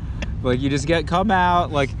 Like you just come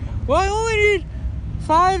out like. Well, I only need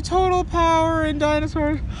 5 total power in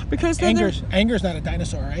dinosaurs because Anger's not a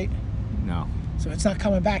dinosaur, right? No. So it's not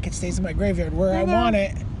coming back. It stays in my graveyard where I want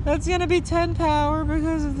it. That's gonna be 10 power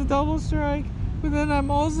because of the double strike. But then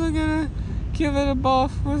I'm also gonna give it a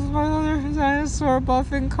buff with my other dinosaur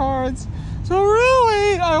buffing cards. So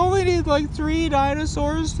really, I only need like 3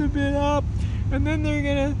 dinosaurs to bid up, and then they're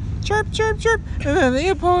gonna chirp, chirp, chirp, and then the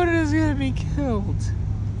opponent is gonna be killed.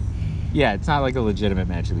 Yeah, it's not like a legitimate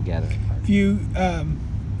Magic the Gathering card. If you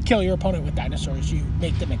kill your opponent with dinosaurs, you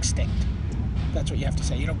make them extinct. That's what you have to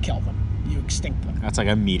say. You don't kill them. You extinct them. That's like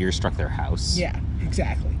a meteor struck their house. Yeah,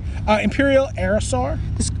 exactly. Imperial Aerosaur.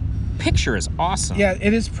 This picture is awesome. Yeah,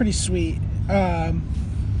 it is pretty sweet.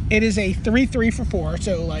 It is a 3/3 for 4,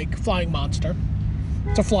 so like flying monster.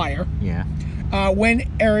 It's a flyer. Yeah. When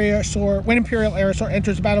Imperial Aerosaur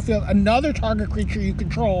enters the battlefield, another target creature you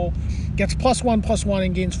control gets +1/+1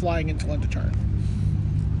 and gains flying until end of turn.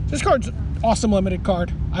 This card's an awesome limited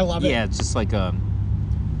card. I love it. Yeah, it's just like an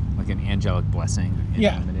angelic blessing.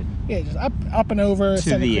 Limited. Yeah, just up and over. To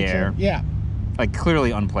the creature. air. Yeah. Like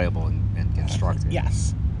clearly unplayable and constructed.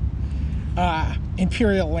 Yes.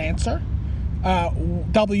 Imperial Lancer.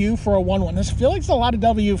 W for a 1/1. I feel like there's a lot of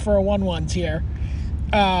W for a 1/1s here.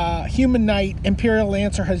 Human Knight. Imperial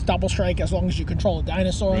Lancer has double strike as long as you control a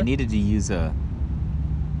dinosaur. They needed to use an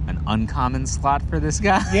uncommon slot for this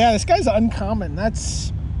guy. Yeah, this guy's uncommon.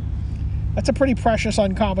 That's a pretty precious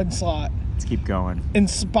uncommon slot. Let's keep going.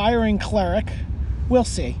 Inspiring Cleric. We'll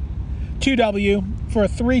see. 2W for a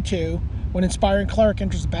 3/2. When Inspiring Cleric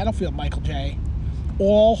enters the battlefield, Michael J.,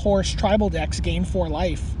 all horse tribal decks gain 4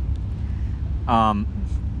 life.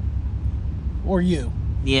 Or you.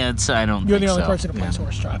 Yeah, I don't. You're the only person who plays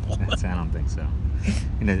horse tribal. I don't think so.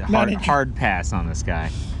 Hard pass on this guy.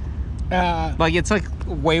 Like it's like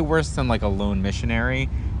way worse than like a Lone Missionary.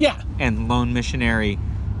 Yeah. And Lone Missionary,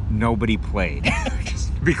 nobody played.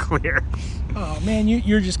 Just to be clear. Oh man,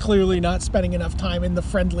 you're just clearly not spending enough time in the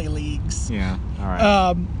friendly leagues. Yeah. All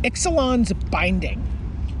right. Ixalan's Binding,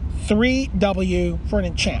 3W for an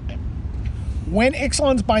enchantment. When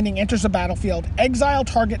Ixalan's Binding enters the battlefield, exile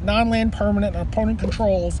target non-land permanent an opponent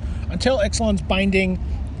controls until Ixalan's Binding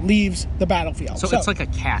leaves the battlefield. So it's like a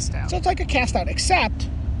cast out. So it's like a cast out, except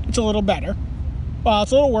it's a little better. Well,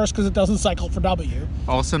 it's a little worse because it doesn't cycle for W.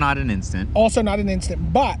 Also not an instant. Also not an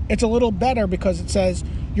instant, but it's a little better because it says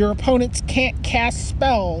your opponents can't cast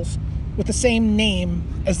spells with the same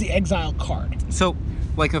name as the exile card. So,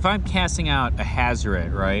 like, if I'm casting out a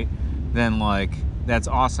Hazoret, right, then, like, that's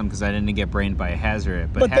awesome because I didn't get brained by a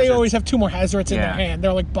Hazoret. But they always have 2 more Hazarets in their hand.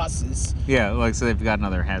 They're like buses. Yeah, like, so they've got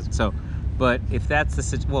another Hazard. So, but if that's the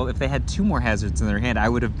situation, well, if they had 2 more Hazards in their hand, I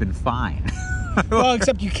would have been fine. Well,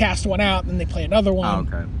 except you cast one out, and then they play another one.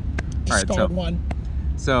 Oh, okay. Discard one.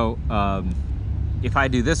 So, if I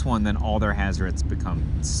do this one, then all their Hazarets become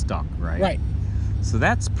stuck, right? Right. So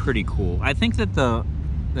that's pretty cool. I think that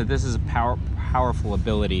this is a powerful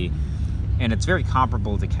ability, and it's very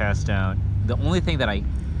comparable to cast out. The only thing that I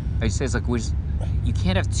say is, like, you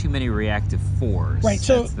can't have too many reactive 4s. Right.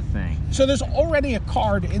 So that's the thing. So there's already a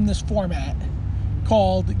card in this format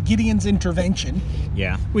called Gideon's Intervention.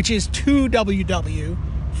 Yeah. Which is 2 WW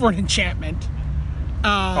for an enchantment.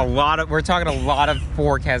 We're talking a lot of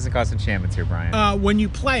 4 casting cost enchantments here, Brian. When you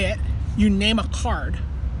play it, you name a card,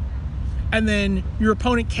 and then your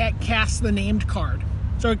opponent can't cast the named card.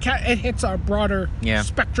 So it hits a broader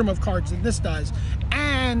spectrum of cards than this does,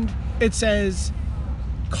 and it says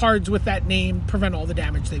cards with that name prevent all the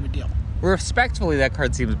damage they would deal. Respectfully, that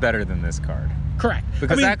card seems better than this card. Correct.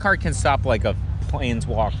 Because that card can stop, like, a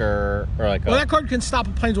Planeswalker or like that card can stop a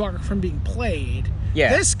Planeswalker from being played.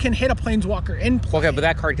 Yeah. This can hit a Planeswalker in play. Okay, but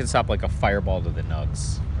that card can stop, like, a Fireball to the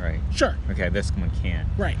Nugs, right? Sure. Okay, this one can't.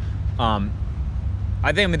 Right.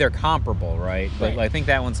 I mean, they're comparable, right? But I think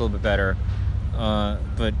that one's a little bit better.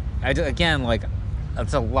 But again, like,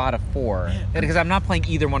 that's a lot of 4. Because I'm not playing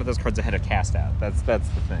either one of those cards ahead of cast out. That's the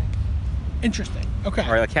thing. Interesting. Okay.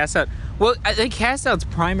 All right, like cast out. Well, I think cast out's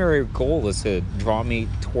primary goal is to draw me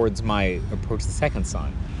towards my Approach the Second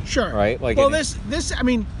Sun. Sure. Right. Like. Well, this. I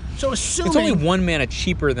mean, so assuming it's only 1 mana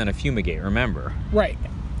cheaper than a Fumigate. Remember. Right.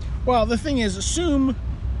 Well, the thing is, assume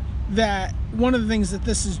that one of the things that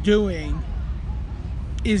this is doing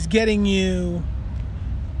is getting you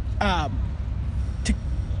to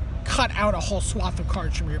cut out a whole swath of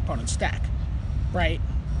cards from your opponent's deck, right?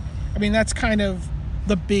 I mean, that's kind of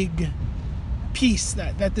the big piece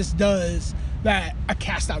that this does that a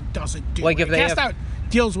cast out doesn't do. Like, if they cast out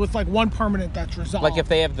deals with, like, one permanent that's resolved. Like if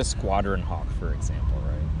they have the Squadron Hawk, for example,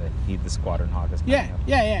 right? The Squadron Hawk is coming up.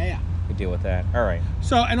 Yeah. We deal with that. All right.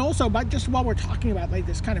 So, and also, but just while we're talking about, like,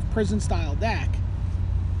 this kind of prison style deck,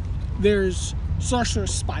 there's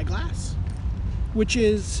Sorcerer's Spyglass, which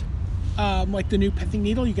is like the new Pithing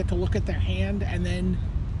Needle. You get to look at their hand and then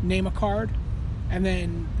name a card, and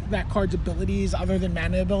then that card's abilities, other than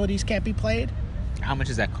mana abilities, can't be played. How much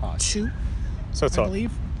does that cost? 2, so it's I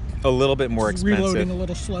believe. A little bit more expensive. Reloading a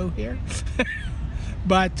little slow here.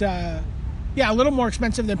 But yeah, a little more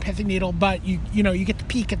expensive than Pithing Needle, but you get to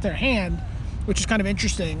peek at their hand, which is kind of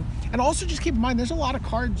interesting. And also just keep in mind, there's a lot of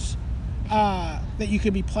cards that you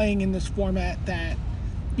could be playing in this format that,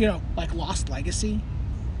 like Lost Legacy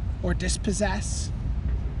or Dispossess,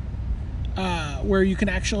 where you can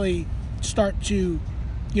actually start to,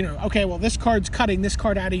 okay, well, this card's cutting this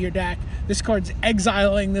card out of your deck, this card's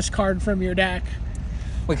exiling this card from your deck.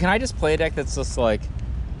 Wait, can I just play a deck that's just like,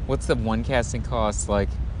 what's the 1 casting cost? Like,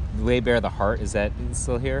 Lay Bare the Heart, is that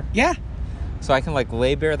still here? Yeah. So I can, like,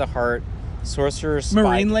 Lay Bare the Heart, Sorcerer's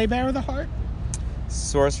Marine Lay Bare the Heart?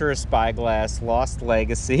 Sorcerer's Spyglass, Lost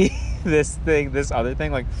Legacy, this other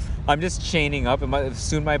thing. Like, I'm just chaining up, and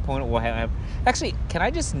soon my opponent will have... Actually, can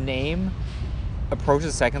I just name Approach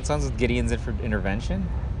the Second Sons with Gideon's Intervention?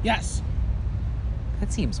 Yes.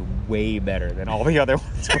 That seems way better than all the other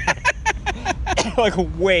ones. Like,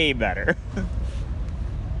 way better.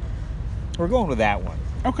 We're going with that one.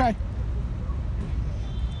 Okay.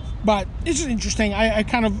 But it's just interesting. I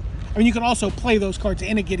mean, you can also play those cards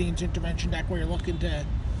in a Gideon's Intervention deck where you're looking to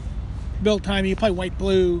build time. You play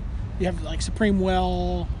white-blue. You have, like, Supreme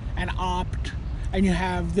Will and Opt. And you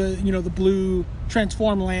have the blue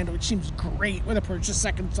Transform Land, which seems great with Approach the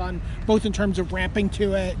Second Sun, both in terms of ramping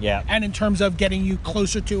to it and in terms of getting you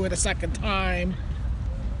closer to it a second time.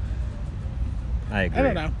 I agree. I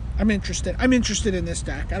don't know. I'm interested in this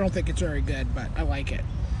deck. I don't think it's very good, but I like it.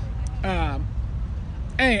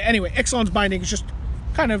 Anyway, Ixalan's Binding is just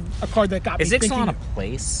kind of a card that got me thinking. Is Ixalan a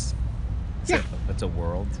place? Yeah. It's a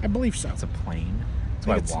world? I believe so. It's a plane?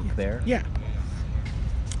 So I walk there? Yeah.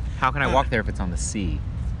 How can I walk there if it's on the sea?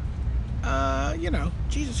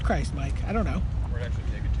 Jesus Christ, Mike. I don't know.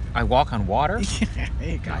 I walk on water? Yeah, there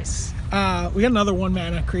you go. Nice. We got another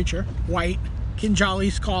 1-mana creature. White.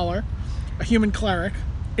 Kinjali's Caller. A human cleric.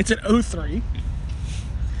 It's an 0/3.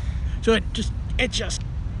 So it just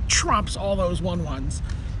trumps all those 1/1s.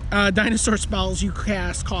 Dinosaur spells you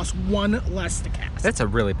cast cost 1 less to cast. That's a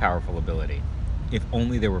really powerful ability. If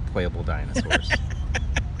only there were playable dinosaurs.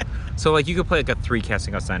 So, like, you could play like a 3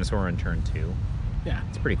 casting cost dinosaur on turn 2. Yeah.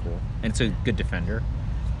 It's pretty cool. And it's a good defender.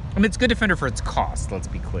 I mean, it's a good defender for its cost, let's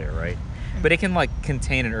be clear, right? But it can, like,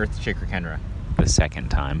 contain an Earthshaker Kenra the second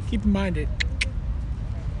time. Keep in mind it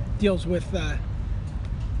deals with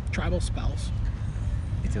tribal spells.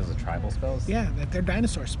 It deals with tribal spells? Yeah, that they're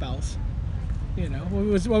dinosaur spells. You know,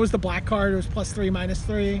 what was the black card? It was +3,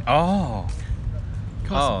 -3. Oh.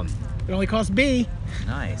 It only costs B.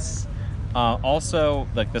 Nice. Also,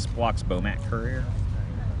 like, this blocks Bomat Courier.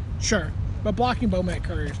 Sure, but blocking Bomat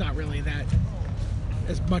Courier is not really that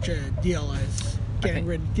as much a deal as getting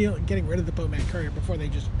rid of the Bomat Courier before they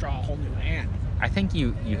just draw a whole new hand. I think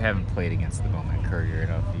you haven't played against the Bomat Courier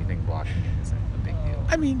enough. You think blocking it isn't a big deal?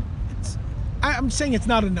 I mean, I'm saying it's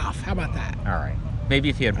not enough. How about that? All right. Maybe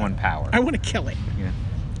if you had 1 power. I want to kill it.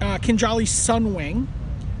 Yeah. Kinjali Sunwing.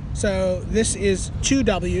 So this is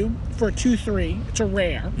 2W for a 2/3. It's a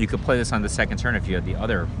rare. You could play this on the second turn if you had the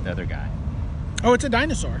other guy. Oh, it's a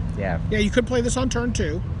dinosaur. Yeah. Yeah, you could play this on turn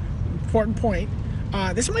 2. Important point.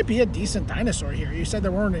 This might be a decent dinosaur here. You said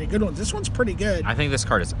there weren't any good ones. This one's pretty good. I think this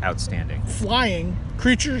card is outstanding. Flying.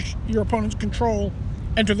 Creatures your opponents control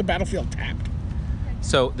enter the battlefield tapped.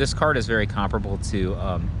 So this card is very comparable to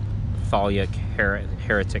Thalia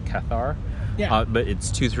Heretic Cathar. Yeah. But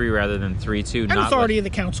it's 2/3 rather than 3/2. And Authority of the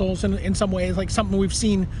Councils in some ways, like something we've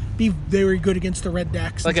seen be very good against the red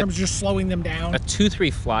decks in terms of just slowing them down. A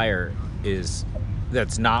 2/3 flyer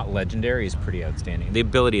that's not legendary is pretty outstanding. The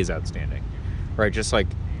ability is outstanding. Right? Just like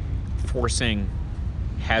forcing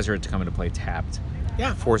Hazard to come into play tapped.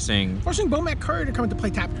 Yeah. Forcing Bomat Courier to come into play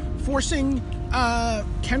tapped. Forcing Earthshaker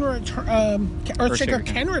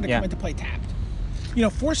Kenra to come into play tapped. You know,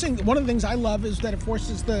 forcing, one of the things I love is that it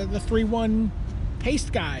forces the 3/1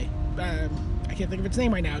 haste guy. I can't think of its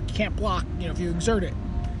name right now. It can't block, you know, if you exert it.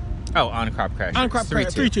 Oh, On-Crop Crasher. On-Crop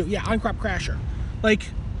Crasher. 3/2. Yeah, On-Crop Crasher. Like,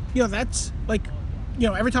 you know, that's like, you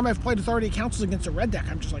know, every time I've played Authority of Councils against a red deck,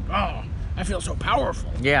 I'm just like, oh, I feel so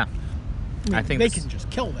powerful. Yeah. I think they can just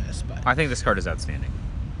kill this, but I think this card is outstanding.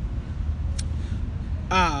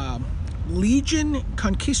 Legion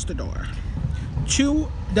Conquistador.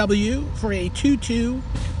 2W for a 2/2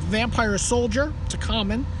 vampire soldier. It's a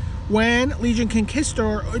common. When Legion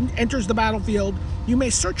Conquistador enters the battlefield, you may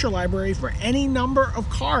search your library for any number of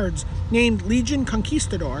cards named Legion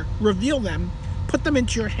Conquistador, reveal them, put them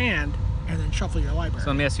into your hand, and then shuffle your library. So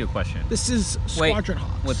let me ask you a question. This is Squadron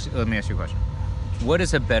Hawks. Let me ask you a question. What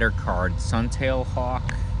is a better card, Suntail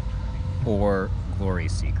Hawk or Glory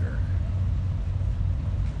Seeker?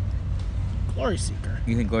 Glory Seeker.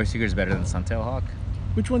 You think Glory Seeker is better than Suntail Hawk?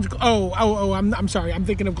 Which one's? I'm sorry. I'm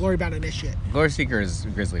thinking of Glory Bound Initiate. Glory Seeker is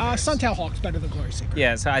Grizzly Bears. Suntail Hawk's better than Glory Seeker.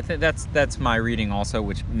 Yeah, so I think that's my reading also,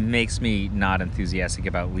 which makes me not enthusiastic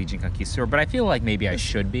about Legion Conquistador, but I feel like maybe I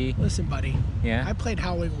should be. Listen, buddy. Yeah? I played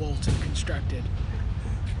Howling Wolves and Constructed.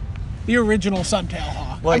 The original Suntail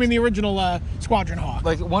Hawk. Like, the original Squadron Hawk.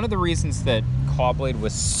 Like, one of the reasons that Clawblade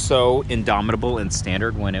was so indomitable in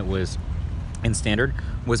Standard when it was in Standard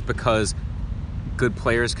was because good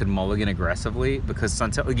players could mulligan aggressively because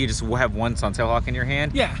you just have one Suntail Hawk in your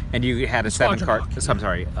hand. Yeah. And you had a Squadron 7-card. Hawk. I'm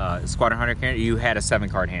sorry, Squadron Hunter card. You had a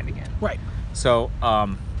 7-card hand again. Right. So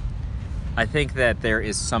I think that there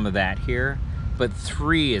is some of that here, but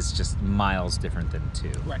 3 is just miles different than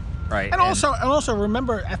 2. Right. Right. And also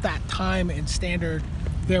remember at that time in Standard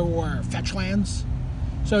there were fetch lands,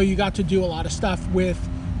 so you got to do a lot of stuff with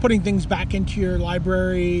putting things back into your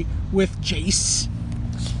library with Jace.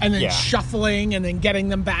 And then shuffling and then getting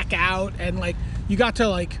them back out, and like you got to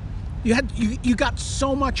like you got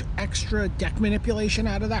so much extra deck manipulation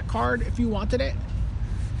out of that card if you wanted it.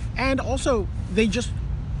 And also they just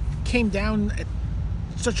came down at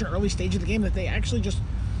such an early stage of the game that they actually just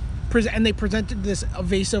presented this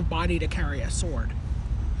evasive body to carry a sword.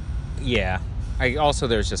 Yeah.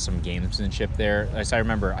 There's just some gamesmanship there. As I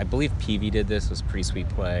remember, I believe PV did this. It was a pretty sweet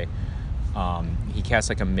play. He casts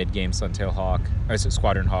like a mid-game Suntail Hawk, or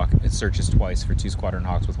Squadron Hawk. It searches twice for 2 Squadron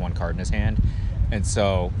Hawks with 1 card in his hand. And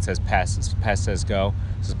so it says pass says go.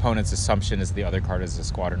 His opponent's assumption is the other card is a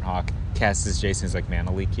Squadron Hawk. Casts his Jason's like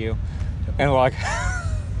mana leak you. And like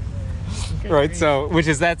right, so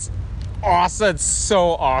that's awesome. It's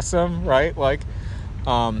so awesome, right? Like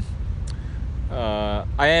I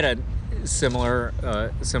had a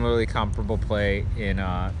similarly comparable play in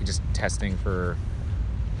just testing for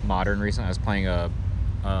Modern recently. I was playing a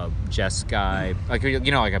Jeskai, like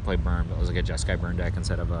I played Burn, but it was like a Jeskai Burn deck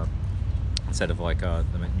instead of like the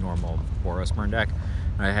normal Boros Burn deck.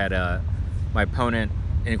 And I had my opponent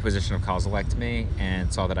Inquisition of Kozilek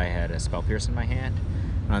and saw that I had a Spell Pierce in my hand.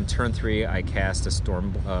 And on turn 3, I cast a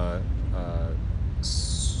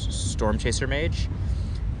Storm Chaser Mage,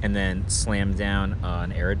 and then slammed down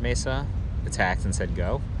an Arid Mesa, attacked and said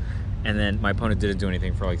go. And then my opponent didn't do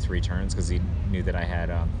anything for like 3 turns because he knew that I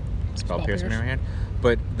had Spell Pierce in my hand.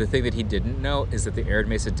 But the thing that he didn't know is that the Arid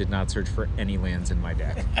Mesa did not search for any lands in my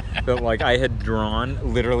deck. But like I had drawn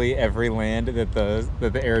literally every land that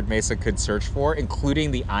the Arid Mesa could search for, including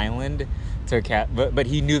the island to but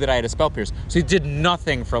he knew that I had a Spell Pierce, so he did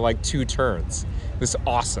nothing for like 2 turns. It was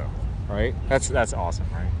awesome, right? That's awesome,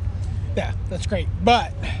 right? Yeah, that's great.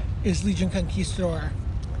 But is Legion Conquistador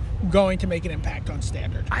going to make an impact on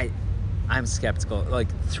Standard? I'm skeptical. Like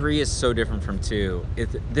 3 is so different from 2.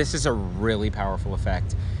 This is a really powerful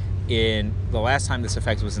effect. In the last time this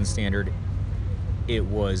effect was in Standard, it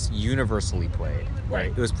was universally played.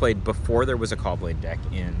 Right. It was played before there was a Caw-Blade deck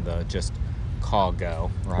in the just Caw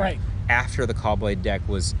Go. Right. After the Caw-Blade deck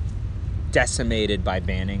was decimated by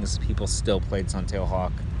bannings, people still played Suntail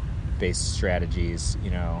Hawk based strategies.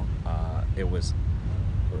 You know, it was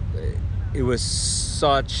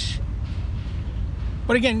such.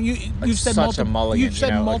 But again, you've said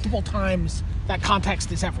multiple times that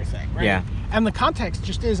context is everything, right? Yeah. And the context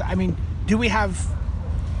just is, I mean, do we have,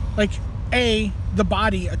 like, the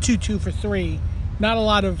body, a 2/2 for 3, not a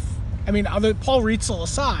lot of, I mean, other Paul Rietzel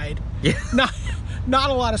aside, not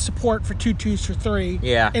a lot of support for 2/2s for 3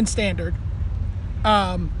 in Standard.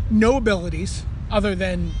 No abilities other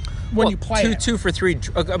than when you play 2/2 for 3.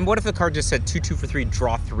 What if the card just said 2/2 for 3,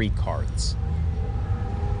 draw 3 cards?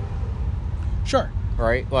 Sure.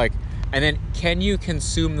 Right? Like, and then can you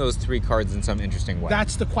consume those 3 cards in some interesting way?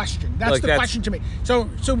 That's the question. That's the question to me. So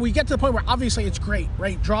we get to the point where obviously it's great,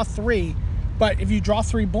 right? Draw 3, but if you draw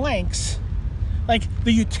 3 blanks, like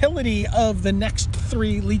the utility of the next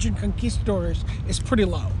 3 Legion Conquistadors is pretty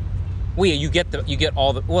low. Well, yeah, you get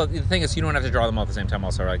all the. Well, the thing is, you don't have to draw them all at the same time.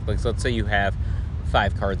 Also, right? Like so let's say you have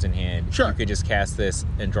 5 cards in hand. Sure. You could just cast this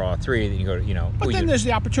and draw 3. Then you go to, you know. But then there's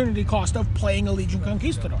the opportunity cost of playing a Legion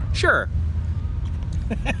Conquistador. Sure.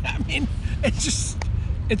 I mean, it's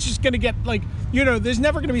just going to get, like, you know, there's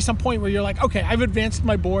never going to be some point where you're like, okay, I've advanced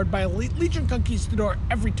my board by a Legion Conquistador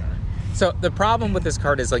every turn. So the problem with this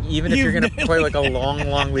card is, like, even if you're going to play, like, a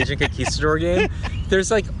long Legion Conquistador game,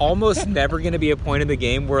 there's, like, almost never going to be a point in the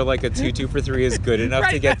game where, like, a 2/2 for 3 is good enough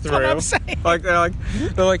to get through. What I'm saying. Like,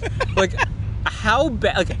 how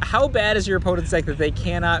bad is your opponent's deck that they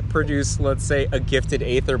cannot produce, let's say, a gifted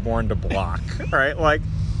Aetherborn to block, right? Like,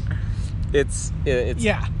 it's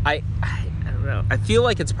yeah. I don't know. I feel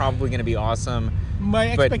like it's probably going to be awesome. My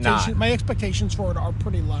expectations for it are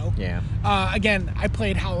pretty low. Yeah. Again, I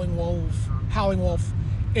played Howling Wolf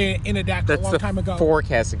in a deck a long time ago.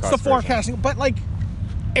 Forecasting cost. It's the forecasting, but like,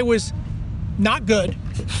 it was not good.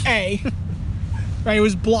 A, right? It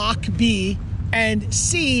was block. B, and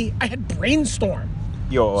C, I had Brainstorm.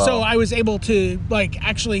 So I was able to like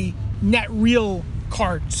actually net real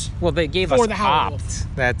cards. Well, they gave us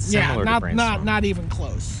Opt. That's similar to Brainstorm. not even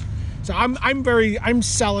close. So I'm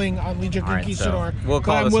selling on Legion Conquistador, but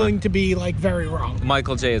I'm willing to be like very wrong.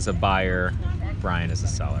 Michael J is a buyer, Brian is a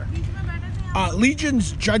seller.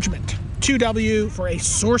 Legion's Judgment, 2W for a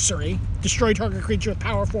sorcery, destroy target creature with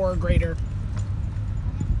power 4 or greater.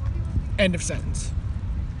 End of sentence.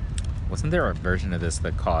 Wasn't there a version of this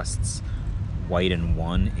that costs white and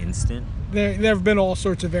 1 instant? There have been all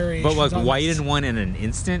sorts of variations. But like white and 1 in an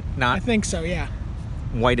instant, not. I think so, yeah.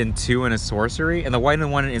 White and 2 in a sorcery, and the white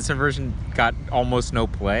and 1 in instant version got almost no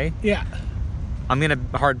play. Yeah. I'm gonna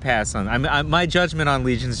hard pass on. My judgment on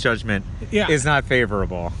Legion's Judgment is not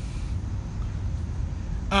favorable.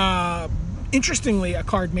 Interestingly, a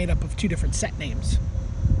card made up of 2 different set names.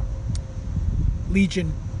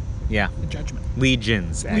 Legion. Yeah. And Judgment.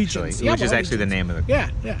 Legions, actually, which is actually the name of the.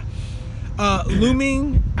 Yeah.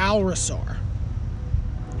 Looming Alrasar.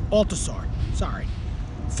 Altasar. Sorry.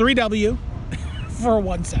 3W for a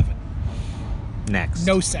 1/7. Next.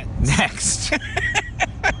 No sentence. Next.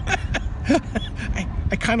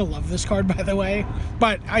 I kind of love this card, by the way,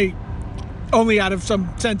 but I only out of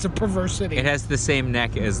some sense of perversity. It has the same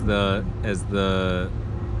neck as the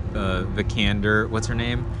Vikander. What's her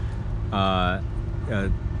name?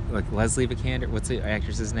 Like Leslie Vikander. What's the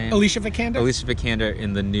actress's name? Alicia Vikander. Alicia Vikander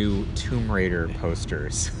in the new Tomb Raider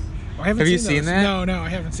posters. Have you seen that? No, I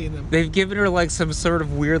haven't seen them. They've given her like some sort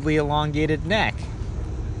of weirdly elongated neck.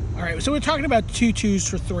 All right, so we're talking about 2/2s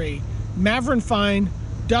for 3. Maverin Fine,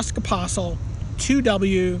 Dusk Apostle,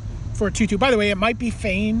 2W for a 2/2. By the way, it might be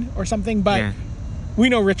Fane or something, but we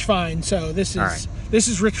know Rich Fine, so this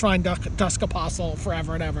is Rich Fine, Dusk Apostle,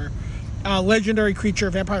 forever and ever. Legendary creature,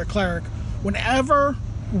 Vampire Cleric. Whenever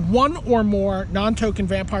one or more non-token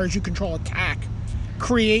vampires you control attack,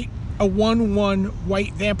 create a 1/1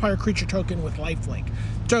 white vampire creature token with lifelink.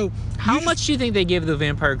 So How much do you think they gave the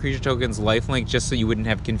vampire creature tokens lifelink just so you wouldn't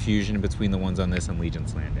have confusion between the ones on this and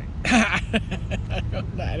Legion's Landing?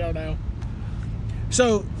 I don't know.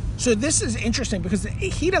 So this is interesting because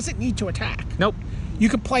he doesn't need to attack. Nope. You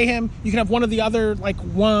could play him. You can have one of the other, like,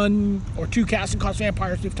 1 or 2 casting cost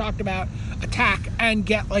vampires we've talked about attack and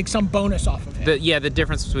get, like, some bonus off of him. The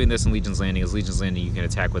difference between this and Legion's Landing is Legion's Landing you can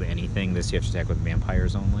attack with anything. This you have to attack with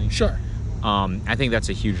vampires only. Sure. I think that's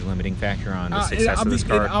a huge limiting factor on the success of this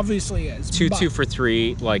card. It obviously is. 2/2 for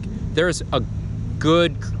 3. Like, there's a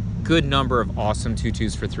good number of awesome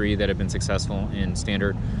 2/2s for 3 that have been successful in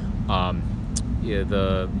Standard.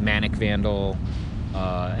 The Manic Vandal,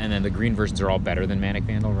 and then the green versions are all better than Manic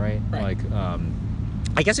Vandal, right? Right. Like,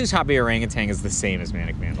 I guess Utabe Orangutan is the same as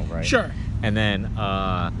Manic Vandal, right? Sure. And then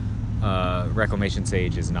Reclamation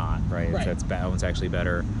Sage is not, right? Right. That one's actually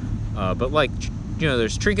better. But, like,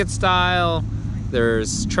 there's Trinket style,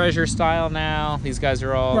 there's Treasure style now. These guys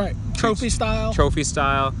are all... Right. Trophy style. Trophy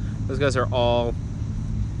style. Those guys are all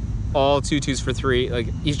 2/2s for 3. Like,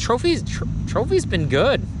 Trophy's been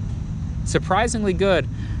good. Surprisingly good.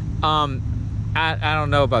 I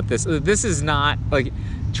don't know about this. This is not, like,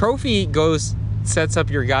 Trophy sets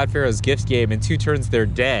up your God Pharaoh's Gift game, in 2 turns they're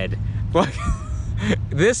dead. Like,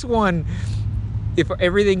 this one, if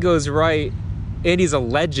everything goes right and he's a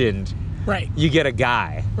legend, right, you get a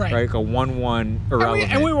guy, right? Like a 1/1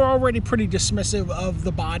 irrelevant. And we were already pretty dismissive of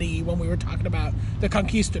the body when we were talking about the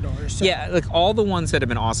Conquistadors. So. Yeah, like all the ones that have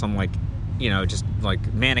been awesome, like, just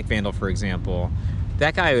like Manic Vandal, for example.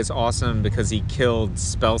 That guy is awesome because he killed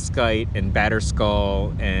Spellskite and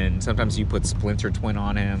Batterskull, and sometimes you put Splinter Twin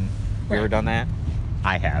on him. You ever done that?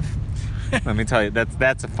 I have. Let me tell you,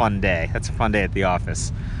 that's a fun day. That's a fun day at the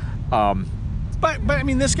office. But I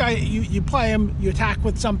mean, this guy, you play him, you attack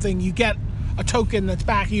with something, you get a token that's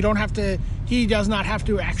back. You don't have to. He does not have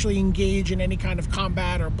to actually engage in any kind of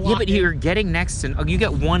combat or block. Yeah, but you're getting next, and you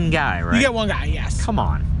get one guy, right? You get one guy, yes. Come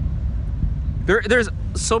on. There's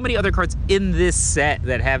so many other cards in this set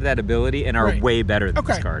that have that ability and are way better than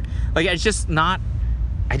this card. Like, it's just not.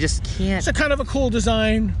 I just can't. It's a kind of a cool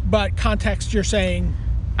design, but context, you're saying.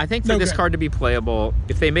 I think for this card to be playable,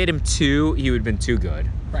 if they made him 2, he would have been too good.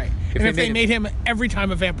 Right. If they made him every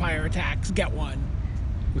time a vampire attacks, get one.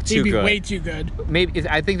 He'd be way too good. Maybe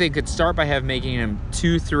I think they could start by making him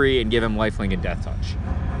 2/3 and give him Lifelink and Death Touch.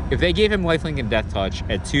 If they gave him Lifelink and Death Touch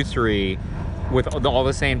at 2/3 with all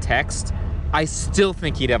the same text, I still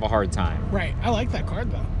think he'd have a hard time. Right. I like that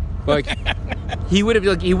card though. Like, he would have,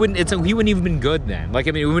 like, he wouldn't even been good then. Like,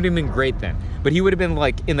 I mean, it wouldn't have been great then. But he would have been,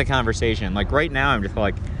 like, in the conversation. Like, right now, I'm just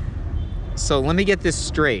like, so let me get this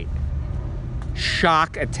straight.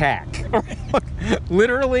 Shock attack.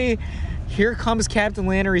 Literally, here comes Captain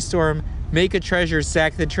Lannery Storm, make a treasure,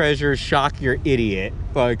 sack the treasure, shock your idiot.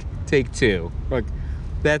 Like, take 2. Like,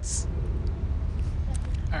 that's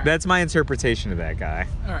my interpretation of that guy.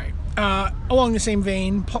 All right. Along the same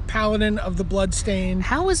vein, Paladin of the Bloodstained.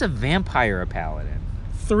 How is a vampire a paladin?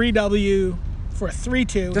 3W for a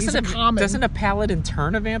 3/2. Doesn't a paladin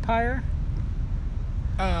turn a vampire?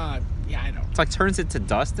 Yeah, I know. It's like turns it to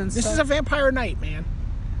dust and stuff? This is a vampire knight, man.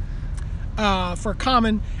 For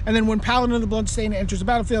common, and then when Paladin of the Bloodstained enters the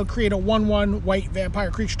battlefield, create a 1/1 white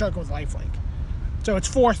vampire creature token with lifelink. So it's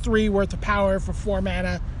 4/3 worth of power for 4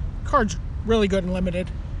 mana. Card's really good and limited.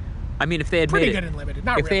 I mean, if they had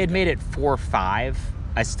made it 4/5,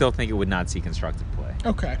 I still think it would not see constructed play.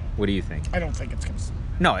 Okay. What do you think? I don't think it's gonna.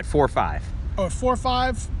 No, at 4/5. Oh, at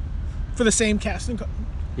 4/5 for the same casting.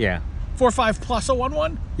 Yeah. 4/5 plus a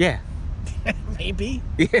 1/1. Yeah. Maybe.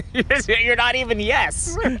 You're not even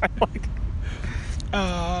yes.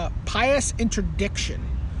 Pious Interdiction,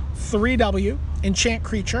 3W, enchant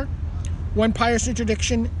creature. When Pious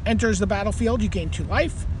Interdiction enters the battlefield, you gain 2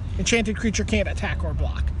 life. Enchanted creature can't attack or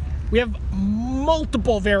block. We have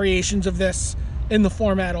multiple variations of this in the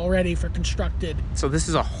format already for constructed. So this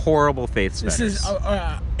is a horrible Faith Fetters. This is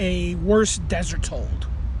a worse Desert Hold.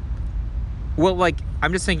 Well, like,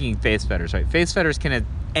 I'm just thinking Faith Fetters, right? Faith Fetters can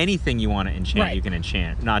anything you want to enchant, you can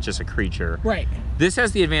enchant, not just a creature. Right. This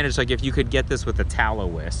has the advantage, like, if you could get this with a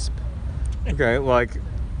Tallow-Wisp. Okay, like,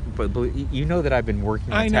 but you know that I've been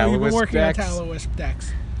working on Tallow-Wisp decks. I know, you've been working on Tallow-Wisp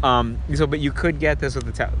decks. But you could get this with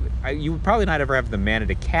the you would probably not ever have the mana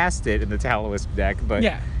to cast it in the Tallow-Wisp deck, but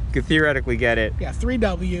you could theoretically get it. Yeah,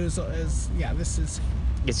 3Ws this is.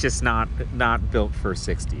 It's just not built for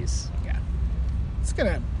 60s. Yeah, it's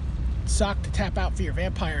gonna suck to tap out for your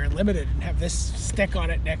Vampire Unlimited and have this stick on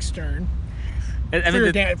it next turn. I for,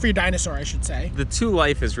 mean, your for your dinosaur, I should say. the 2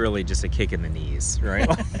 life is really just a kick in the knees, right?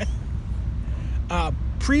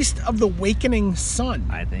 Priest of the Wakening Sun.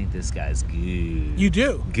 I think this guy's good. You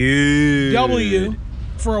do. Good. W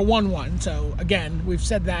for a 1/1. So again, we've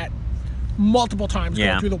said that multiple times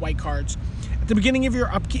going through the white cards. At the beginning of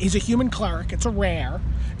your upkeep, he's a human cleric. It's a rare.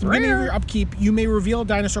 At the beginning of your upkeep, you may reveal a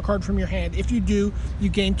dinosaur card from your hand. If you do, you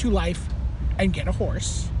gain 2 life and get a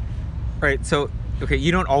horse. Right. So, okay,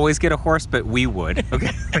 you don't always get a horse, but we would.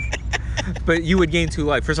 Okay. But you would gain 2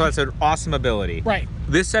 life. First of all, it's an awesome ability. Right.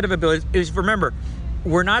 This set of abilities is, remember,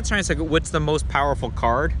 we're not trying to say what's the most powerful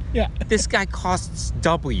card. Yeah. This guy costs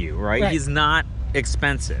W, right? Right. He's not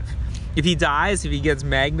expensive. If he dies, if he gets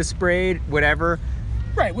magma sprayed, whatever.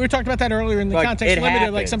 Right, we were talking about that earlier in the Like, context it limited.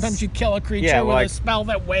 happens. Like sometimes you kill a creature Yeah, with like- a spell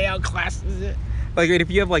that way outclasses it. Like,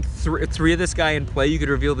 if you have like three of this guy in play, you could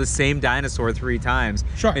reveal the same dinosaur 3 times.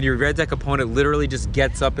 Sure. And your red deck opponent literally just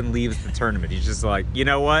gets up and leaves the tournament. He's just like, you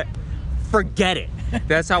know what? Forget it.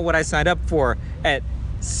 That's not what I signed up for at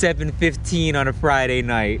 7:15 on a Friday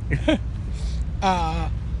night.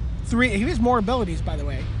 3. He has more abilities, by the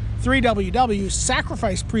way. 3 WW.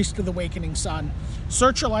 Sacrifice Priest of the Wakening Sun.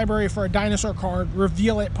 Search your library for a dinosaur card.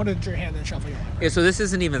 Reveal it. Put it into your hand and shuffle your library. Yeah, so this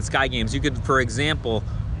isn't even Sky Games. You could, for example,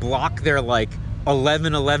 block their like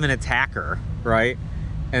 11/11 attacker, right?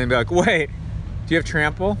 And then be like, wait, do you have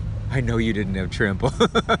trample? I know you didn't have trample.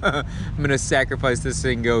 I'm gonna sacrifice this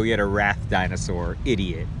thing, go get a wrath dinosaur,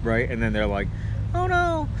 idiot, right? And then they're like, oh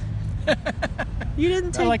no, you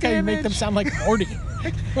didn't take I like damage. how you make them sound like Morty.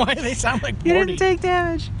 Why do they sound like You Morty? didn't take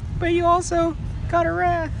damage, but you also got a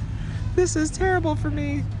wrath. This is terrible for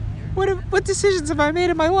me. What decisions have I made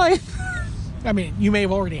in my life? I mean, you may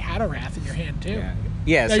have already had a Wrath in your hand, too.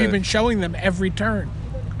 Yeah. That So you've been showing them every turn.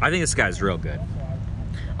 I think this guy's real good.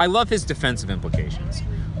 I love his defensive implications.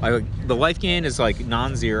 The life gain is like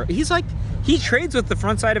non-zero. He trades with the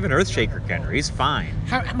front side of an Earthshaker, Kenner. He's fine.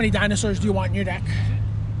 How many dinosaurs do you want in your deck?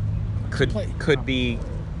 Could be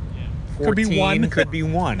 14, Could be 1. could be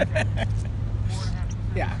 1.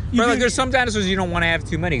 Yeah. But like, there's some dinosaurs you don't want to have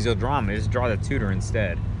too many because you'll draw them. You just draw the tutor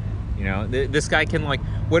instead. You know, this guy can like.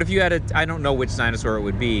 What if you had I don't know which dinosaur it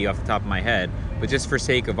would be off the top of my head, but just for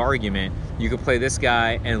sake of argument, you could play this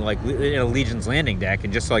guy and like in a Legion's Landing deck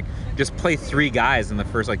and just play 3 guys in the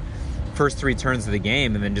first 3 turns of the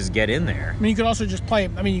game and then just get in there. I mean, you could also just play.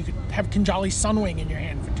 I mean, you could have Kinjali Sunwing in your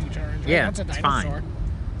hand for 2 turns. Right? Yeah, That's a it's dinosaur. fine.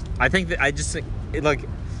 I think that I just think like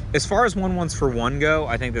as far as 1/1s for 1 go,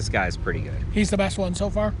 I think this guy's pretty good He's the best one so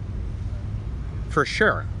far. for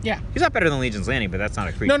sure. Yeah. He's not better than Legion's Landing, but that's not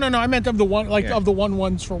a creature. No. I meant of the one, Yeah. of the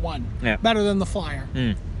 1/1s for 1. Yeah. Better than the Flyer.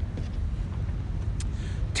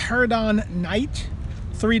 Pterodon Knight,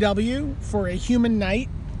 3W for a human knight,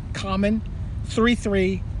 common,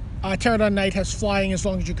 3/3. Pterodon Knight has flying as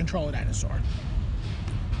long as you control a dinosaur.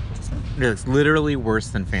 It's literally worse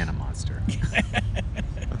than Phantom Monster.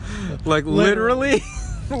 Like literally,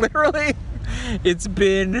 it's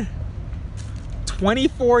been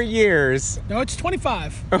 24 years No, it's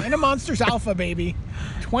 25. Phantom Monsters Alpha, baby.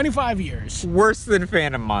 25 years. worse than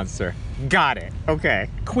Phantom Monster. Got it. Okay.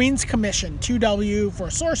 Queen's Commission, 2W for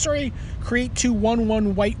sorcery. Create 2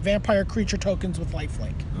 1/1 white vampire creature tokens with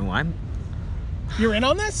lifelink. Oh, You're in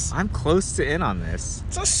on this? I'm close to in on this.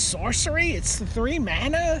 It's a sorcery. It's the 3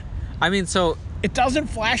 mana. I mean, so It doesn't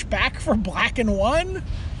flash back for black and 1.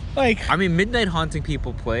 Like, Midnight Haunting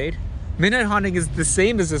people played. Midnight Haunting is the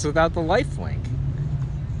same as this without the lifelink.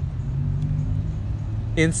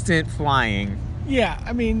 Instant flying. yeah,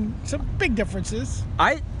 I mean, some big differences.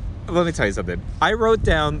 Let me tell you something. I wrote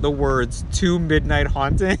down the words to Midnight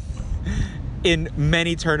Haunting in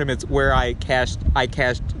many tournaments where I cashed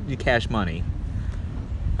cash money.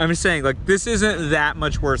 I'm just saying, like, this isn't that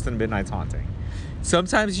much worse than Midnight's Haunting.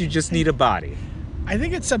 Sometimes you just need a body. I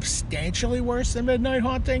think it's substantially worse than Midnight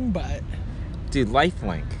Haunting, but Dude,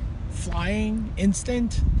 lifelink. flying,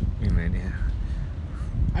 instant. I mean, yeah.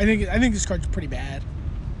 I think this card's pretty bad.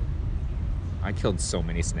 I killed so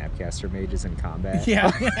many Snapcaster mages in combat.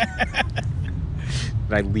 Yeah. Did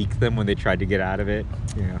I leak them when they tried to get out of it?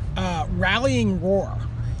 Yeah. Rallying Roar,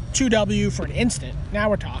 2W for an instant.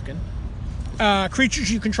 Now we're talking.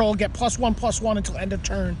 Creatures you control get +1/+1 until end of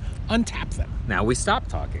turn. Untap them. Now we stop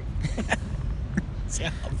talking. See,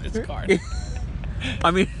 I love this card.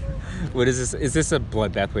 I mean, what is this? Is this a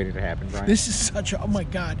bloodbath waiting to happen, Brian? This is such a, oh my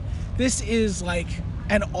god. This is like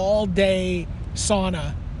an all-day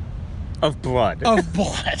sauna Of blood. of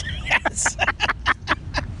blood. Yes.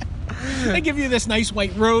 They give you this nice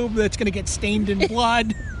white robe that's going to get stained in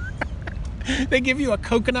blood. They give you a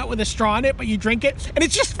coconut with a straw in it, but you drink it, and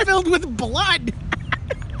it's just filled with blood.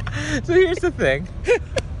 So here's the thing.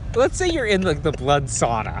 let's say you're in like the blood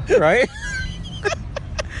sauna, right?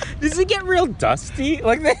 Does it get real dusty?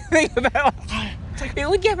 Like, think about it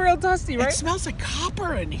would get real dusty, right? It smells like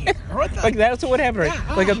copper in here. What the? Like, that's what would happen, right?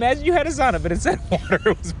 Yeah, Like, imagine you had a sauna, but instead of water,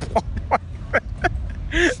 it was blood.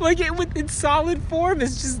 Like, in solid form,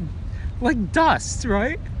 it's just like dust,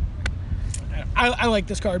 right? I like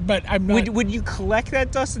this card, but I'm not. Would you collect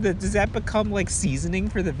that dust? And does that become like seasoning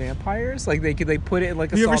for the vampires? Like, they put it in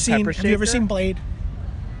like a salt pepper shaker? Have you ever seen Blade?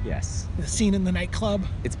 Yes. The scene in the nightclub.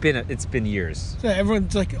 It's been years. So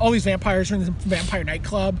everyone's like, all these vampires are in this vampire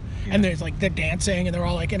nightclub, and there's like they're dancing, and they're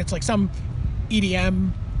all like, and it's like some EDM,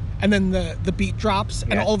 and then the beat drops,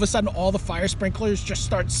 and all of a sudden all the fire sprinklers just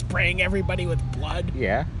start spraying everybody with blood.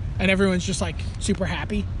 Yeah. And everyone's just like super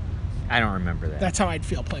happy. I don't remember that. That's how I'd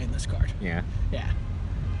feel playing this card. Yeah. Yeah.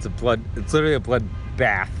 It's literally a blood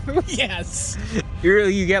bath. Yes.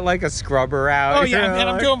 You get like a scrubber out. Oh yeah, and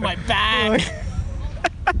I'm doing my back.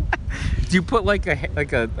 Do you put like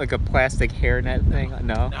a plastic hairnet thing?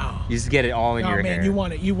 No. No. You just get it all in your hair. You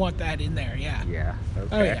want it. You want that in there. Yeah. Yeah. Okay.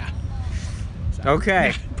 Oh yeah. So,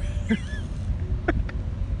 okay.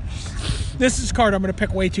 This is a card I'm going to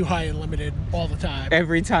pick way too high and limited all the time.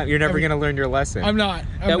 Every time. You're never going to learn your lesson. I'm not.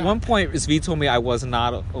 At one point, Zvi told me I was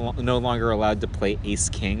no longer allowed to play Ace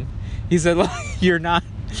King. He said, "You're not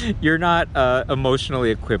emotionally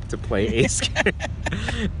equipped to play Ace King."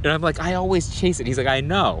 And I'm like, I always chase it. He's like, I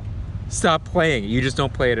know. Stop playing it. You just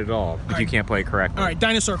don't play it at all if you can't play it correctly. All right,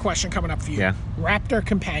 dinosaur question coming up for you. Yeah. Raptor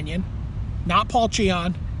Companion, not Paul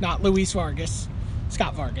Cheon, not Luis Vargas,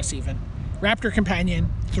 Scott Vargas even. Raptor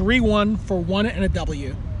Companion, 3-1 for 1 and a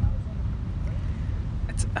W.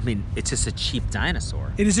 It's just a cheap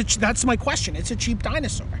dinosaur. It is. That's my question. It's a cheap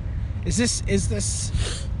dinosaur. Is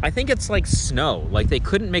this? I think it's like Snow. Like, they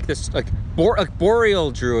couldn't make this like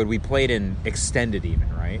Boreal Druid. We played in Extended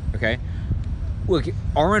even, right? Okay. Look,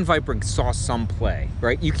 Aron Viper saw some play,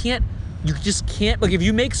 right? You just can't, like, if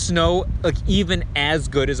you make Snow, like, even as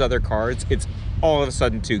good as other cards, it's all of a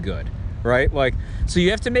sudden too good, right? Like, so you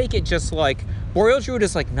have to make it just like, Boreal Druid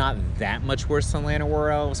is, like, not that much worse than Land of War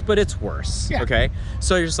Elves, but it's worse, okay?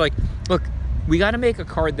 So you're just like, look, we got to make a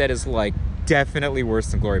card that is, like, definitely worse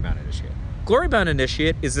than Glorybound Initiate. Glorybound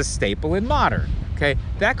Initiate is a staple in Modern, okay?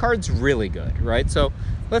 That card's really good, right? So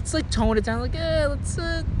let's, like, tone it down, like, let's,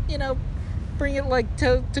 bring it like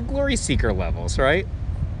to Glory Seeker levels, right?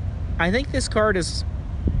 I think this card is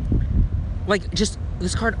like, just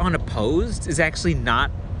this card unopposed is actually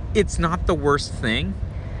not the worst thing.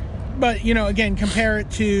 But again, compare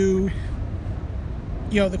it to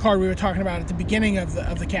the card we were talking about at the beginning of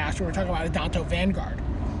the cast, where we were talking about Adanto Vanguard,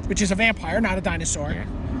 which is a vampire, not a dinosaur. Yeah.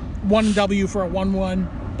 1W for a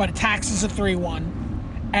 1/1, but attacks as a 3/1,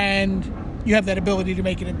 and you have that ability to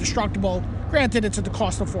make it indestructible. Granted, it's at the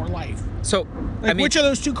cost of 4 life. So, which of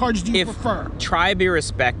those two cards do you prefer? Tribe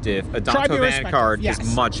irrespective, Adanto Vanguard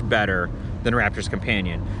is much better than Raptor's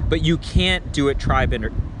Companion. But you can't do it tribe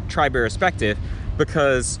irrespective,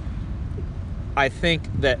 because I think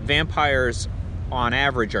that vampires, on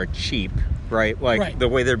average, are cheap, right? Like, the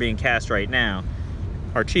way they're being cast right now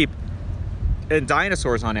are cheap. And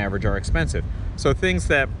dinosaurs, on average, are expensive. So things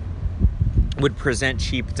that would present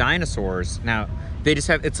cheap dinosaurs, now, they just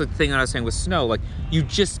have, it's the thing that I was saying with Snow, like, you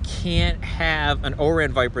just can't have an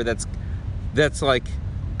Oran Viper that's like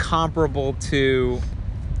comparable to,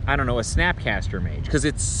 I don't know, a Snapcaster Mage, because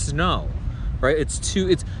it's Snow, right?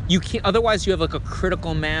 You can't, otherwise you have like a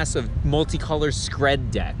critical mass of multicolor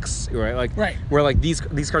Skred decks, right? Where like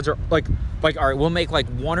these cards are like, all right, we'll make like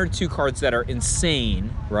 1 or 2 cards that are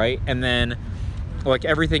insane, right? And then like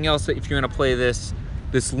everything else, that if you're gonna play this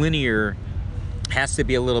linear, has to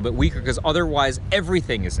be a little bit weaker, because otherwise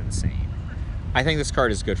everything is insane. I think this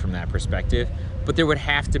card is good from that perspective, but there would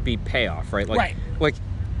have to be payoff, right?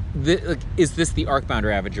 Is this the Arcbound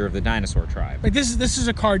Ravager of the dinosaur tribe? Like, this is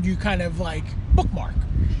a card you kind of like bookmark.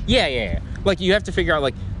 Yeah. Like, you have to figure out,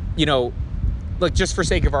 like, like, just for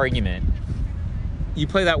sake of argument, you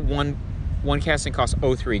play that one casting cost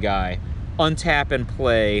 03 guy, untap and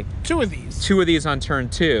play 2 of these. 2 of these on turn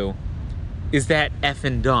 2. Is that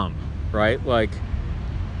effing dumb? Right? Like,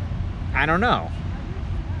 I don't know.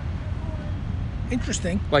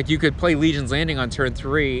 Interesting. Like, you could play Legion's Landing on turn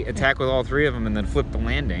 3, attack with all 3 of them, and then flip the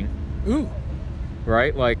landing. Ooh.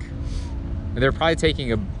 Right? Like, they're probably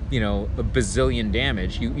taking a bazillion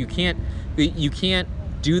damage. You can't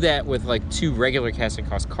do that with like 2 regular casting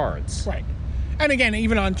cost cards. Right. And again,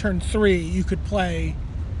 even on turn 3, you could play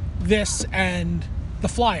this and the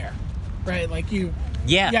Flyer, right? Like, you.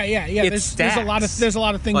 Yeah. There's a lot of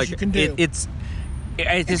things, like, you can do.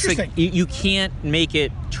 It's just like Interesting. you can't make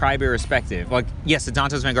it Tri-Bear Respective. Like, yes, the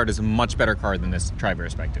Danto's Vanguard is a much better card than this Tri-Bear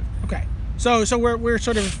Respective. Okay. So we're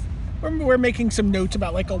sort of we're making some notes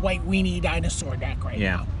about like a white weenie dinosaur deck right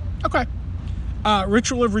now. Okay.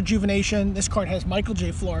 Ritual of Rejuvenation. This card has Michael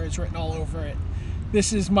J. Flores written all over it.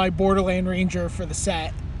 This is my Borderland Ranger for the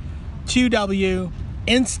set. 2W,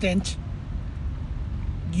 instant.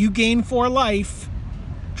 You gain 4 life,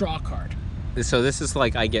 draw a card. So this is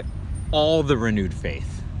like I get all the Renewed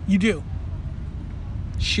Faith. You do.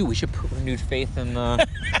 Shoot, we should put Renewed Faith in the...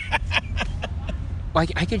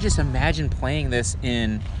 Like, I could just imagine playing this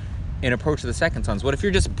in Approach of the Second Sons. What if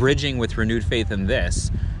you're just bridging with Renewed Faith in this?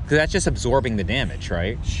 Because that's just absorbing the damage,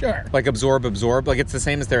 right? Sure. Like absorb. Like it's the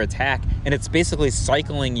same as their attack, and it's basically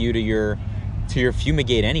cycling you to your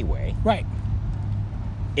Fumigate anyway. Right.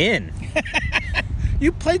 In.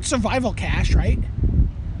 You played Survival Cache, right?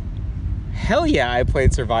 Hell yeah, I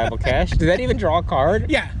played Survival Cache. Did that even draw a card?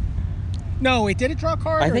 Yeah. No, wait, did it draw a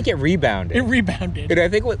card? I think it rebounded. It rebounded. And I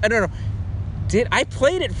think I don't know. I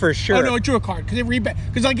played it for sure. Oh no, it drew a card because it rebounded.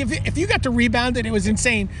 Because like if you got to rebound it, it was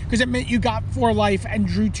insane because it meant you got 4 life and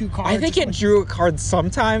drew 2 cards. I think it drew a card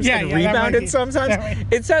sometimes and rebounded sometimes.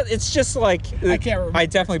 It's just like I can't remember. I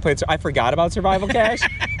definitely played. I forgot about Survival Cache,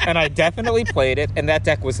 and I definitely played it, and that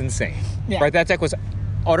deck was insane. Yeah. Right, that deck was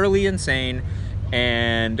utterly insane,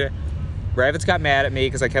 and Ravitz got mad at me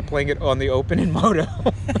because I kept playing it on the open in Moto,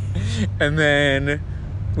 and then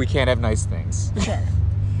we can't have nice things. Sure.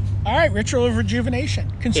 All right, Ritual of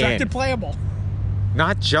Rejuvenation. Constructed In. playable.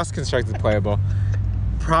 Not just constructed playable,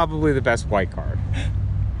 probably the best white card.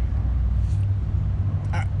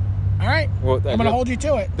 All right, Well, I'm going to hold you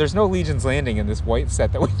to it. There's no Legion's Landing in this white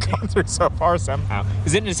set that we've gone through so far somehow.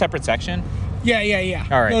 Is it in a separate section? Yeah.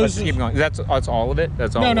 All right, Those- let's keep going. That's all of it?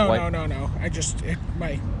 That's all No. white? No.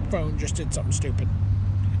 My phone just did something stupid.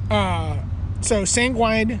 So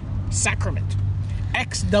Sanguine Sacrament.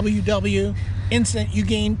 XWW. Instant, you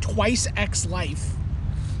gain twice X life.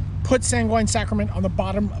 Put Sanguine Sacrament on the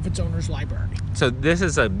bottom of its owner's library. So this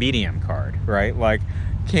is a medium card, right? Like,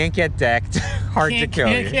 can't get decked, hard to kill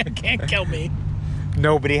you. Can't kill me.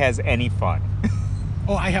 Nobody has any fun.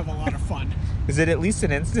 Oh, I have a lot of fun. Is it at least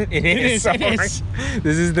an instant? It is. It is.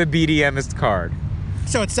 This is the BDMist card.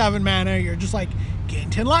 So it's 7 mana. You're just like, gain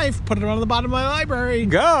 10 life. Put it on the bottom of my library.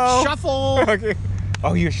 Go. Shuffle. Okay.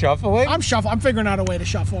 Oh, you're shuffling? I'm figuring out a way to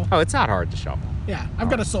shuffle. Oh, it's not hard to shuffle. Yeah, I've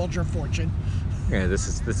got a Soldier of Fortune. Yeah, this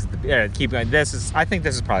is keep going. I think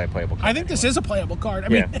this is probably a playable card. I think this is a playable card. I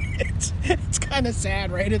mean, it's kind of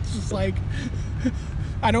sad, right? It's just like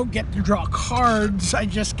I don't get to draw cards. I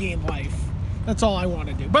just gain life. That's all I want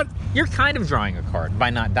to do. But You're kind of drawing a card by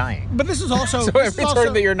not dying. this is also So every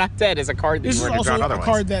turn that you're not dead is a card that this you is wouldn't have also drawn a otherwise.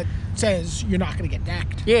 card that says you're not going to get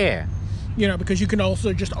decked. Yeah. You know, because you can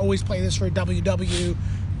also just always play this for WW,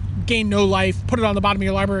 gain no life, put it on the bottom of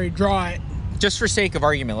your library, draw it. Just for sake of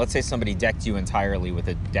argument, let's say somebody decked you entirely with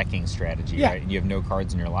a decking strategy, Yeah. right? And you have no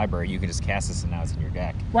cards in your library. You can just cast this and now it's in your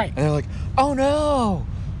deck. Right. And they're like, oh no,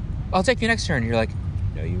 I'll take you next turn. And you're like,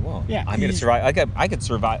 no, you won't. Yeah, I'm going to survive. I could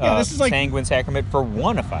survive Yeah, this is like- Sanguine Sacrament for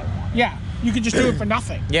 1 if I want. Yeah, you could just do it for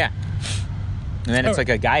nothing. Yeah. And then it's Oh. like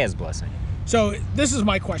a Gaia's Blessing. So this is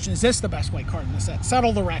my question. Is this the best white card in the set?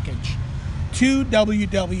 Settle the Wreckage. 2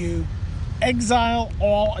 WW. Exile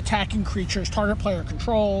all attacking creatures target player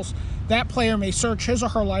controls. That player may search his or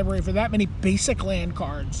her library for that many basic land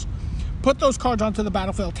cards. Put those cards onto the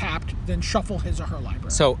battlefield tapped, then shuffle his or her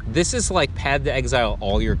library. So this is like pad to exile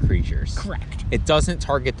all your creatures. Correct. It doesn't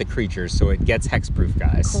target the creatures, so it gets hexproof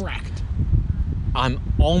guys. Correct. I'm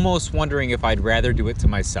almost wondering if I'd rather do it to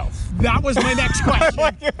myself. That was my next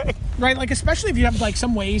question. Right, like especially if you have like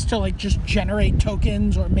some ways to like just generate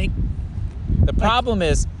tokens or make. The problem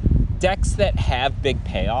is decks that have big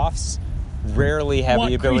payoffs rarely have Want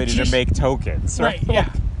the ability creatures. to make tokens. Right.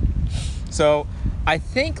 Yeah. So I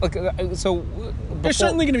think There's before-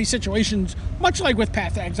 certainly going to be situations, much like with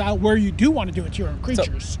Path to Exile, where you do want to do it to your own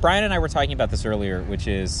creatures. So Brian and I were talking about this earlier, which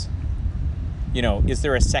is, is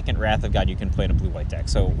there a second Wrath of God you can play in a blue-white deck?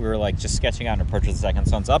 So we were like just sketching out an Approach of the Second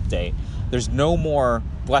Sons update. There's no more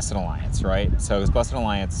Blessed Alliance, right? So it was Blessed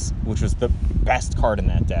Alliance, which was the best card in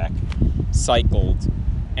that deck, cycled,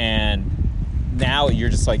 and now you're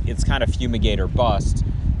just like, it's kind of fumigate or bust.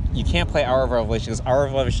 You can't play Hour of Revelation because Hour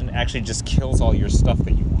of Revelation actually just kills all your stuff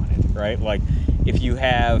that you wanted, right? Like, if you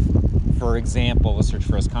have, for example, a Search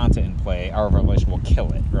for Escanta in play, Hour of Revelation will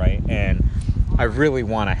kill it, right? And I really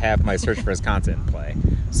want to have my Search for Escanta in play.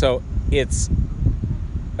 So it's,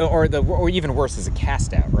 or even worse, is a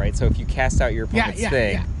cast out, right? So if you cast out your opponent's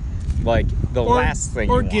thing, like the last thing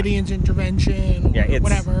you or want. Gideon's Intervention, or Yeah, it's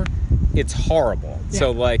whatever. It's horrible. Yeah.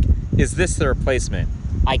 So like is this the replacement?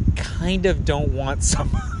 I kind of don't want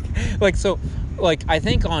some I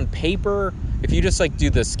think on paper, if you just like do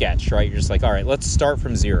the sketch, right? You're just like, all right, let's start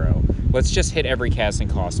from 0. Let's just hit every casting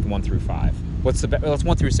cost 1 through 5. Let's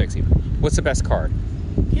 1 through 6 even. What's the best card?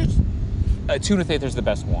 Tune of Aether is the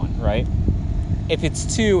best one, right? If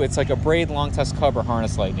it's 2, it's like a Braid, Long Tusk Cub, or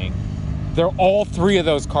Harness Lightning. They're all 3 of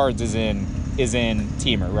those cards is in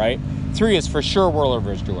Temur, right? 3 is for sure Whirler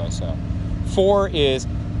Virtuoso. 4 is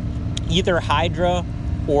either Hydra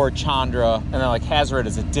or Chandra, and then like Hazoret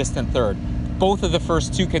is a distant third. Both of the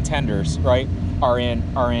first 2 contenders, right, are in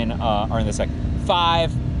the second.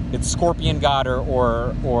 5, it's Scorpion God or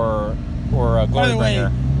a Glorybringer. By the way,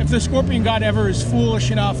 if the Scorpion God ever is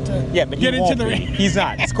foolish enough to get into the ring, he's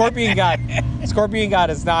not. Scorpion God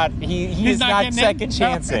is not. He is not second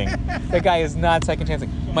chancing. That guy is not second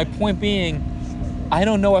chancing. My point being, I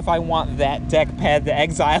don't know if I want that deck pad the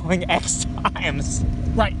exiling X times.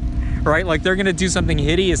 Right. Right? Like, they're going to do something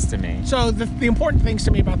hideous to me. So the important things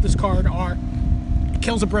to me about this card are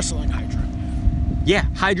kills a Bristling Hydra. Yeah,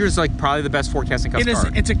 Hydra's like probably the best forecasting card.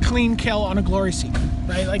 It's a clean kill on a Glory Seeker,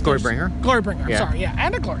 right? Like Glorybringer? Glorybringer, I'm sorry, yeah.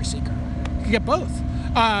 And a Glory Seeker. You can get both.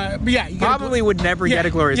 But yeah, you probably would never get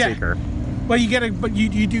a Glory Seeker. Well, you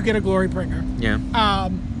do get a Glorybringer. Yeah.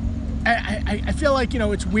 I feel like,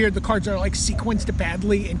 it's weird the cards are like sequenced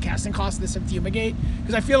badly in casting cost, this and Fumigate,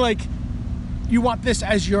 because I feel like you want this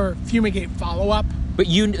as your Fumigate follow-up. But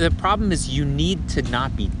the problem is you need to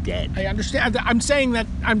not be dead. I understand. I'm saying that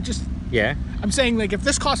I'm saying, like, if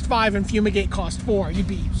this cost 5 and Fumigate cost 4, you'd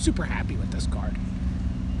be super happy with this card.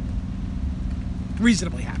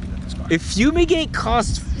 Reasonably happy with this card. If Fumigate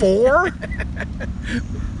costs 4?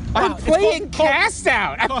 I'm playing Cast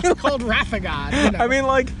Out. It's called Wrath of God. I mean,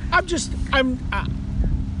 like... I'm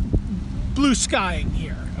blue skying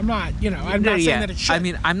here. I'm not, I'm not saying that it should. I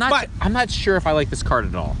mean, I'm not sure if I like this card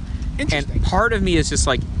at all. Interesting. And part of me is just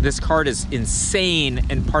like, this card is insane,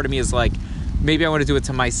 and part of me is like, maybe I want to do it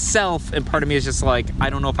to myself, and part of me is just like, I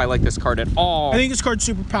don't know if I like this card at all. I think this card's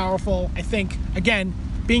super powerful. I think, again,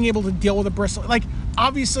 being able to deal with a Bristle... Like,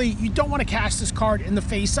 obviously, you don't want to cast this card in the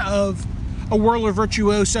face of a Whirler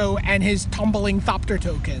Virtuoso and his tumbling Thopter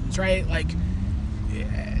tokens, right? Like,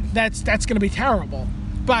 that's going to be terrible.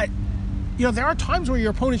 But, there are times where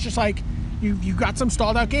your opponent's just like, you've got some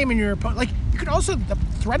stalled out game, and your opponent... Like, you could also... The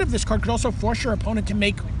threat of this card could also force your opponent to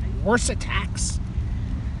make worse attacks.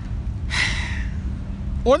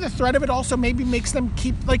 Or the threat of it also maybe makes them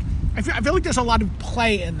keep, like, I feel like there's a lot of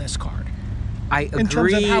play in this card. I agree. In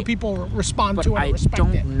terms of how people respond to it and respect it.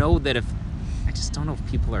 I just don't know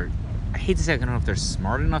if people are, I hate to say, I don't know if they're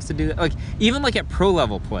smart enough to do that. Like, even like at pro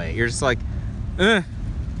level play, you're just like,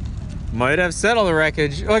 might have settled the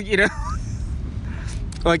wreckage. Like,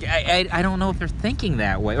 like, I don't know if they're thinking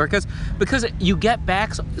that way. Or because you get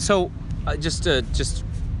back, so just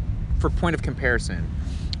for point of comparison,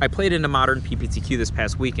 I played into Modern PPTQ this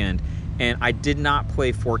past weekend, and I did not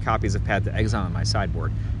play 4 copies of Path to Exile on my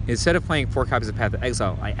sideboard. Instead of playing 4 copies of Path to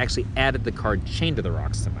Exile, I actually added the card Chain to the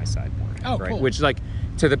Rocks to my sideboard. Oh, right? Cool. Which, like,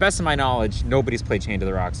 to the best of my knowledge, nobody's played Chain to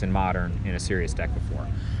the Rocks in Modern in a serious deck before.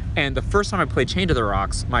 And the first time I played Chain to the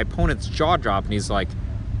Rocks, my opponent's jaw dropped, and he's like,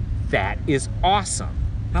 "That is awesome."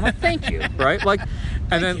 And I'm like, "Thank you," right? Like,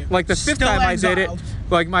 and then like the 5th time I did it,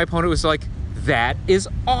 like my opponent was like, "That is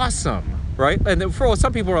awesome." Right? And then for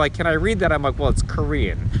some people were like, "Can I read that?" I'm like, "Well, it's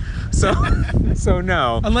Korean." So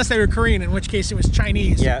no. Unless they were Korean, in which case it was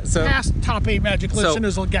Chinese. Yeah, so past top 8 Magic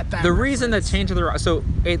listeners will get that. The reason that Chain to the Rock,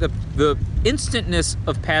 the instantness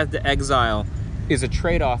of Path to Exile is a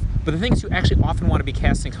trade-off, but the thing is you actually often want to be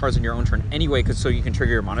casting cards on your own turn anyway, so you can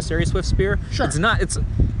trigger your Monastery Swift Spear. Sure.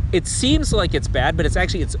 It seems like it's bad, but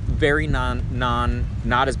it's very not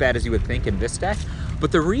as bad as you would think in this deck.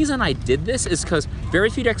 But the reason I did this is because very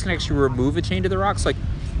few decks can actually remove a Chain to the Rocks.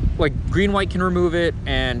 Like Green-White can remove it,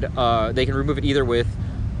 and they can remove it either with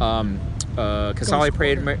Kasali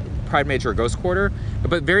Pride Mage or Ghost Quarter.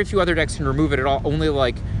 But very few other decks can remove it at all. Only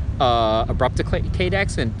like Abrupt Decay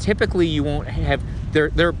decks, and typically you won't have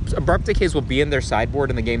their Abrupt Decays will be in their sideboard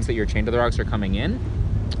in the games that your Chain to the Rocks are coming in.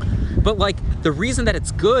 But like the reason that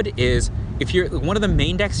it's good is if you're one of the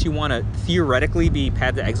main decks you want to theoretically be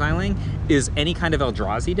Path to Exiling is any kind of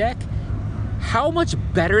Eldrazi deck. How much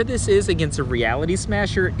better this is against a Reality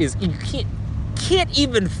Smasher is you can't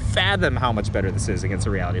even fathom how much better this is against a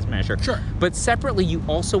Reality Smasher. Sure. But separately, you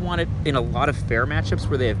also want it in a lot of fair matchups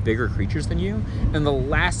where they have bigger creatures than you. And the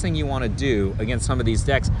last thing you want to do against some of these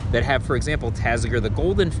decks that have, for example, Tazagir the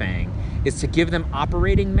Golden Fang, is to give them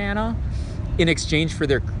operating mana in exchange for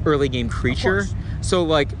their early game creature. So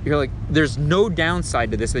like you're like, there's no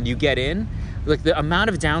downside to this that you get in. Like the amount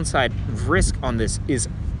of downside risk on this is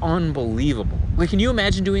unbelievable. Like, can you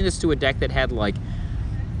imagine doing this to a deck that had, like,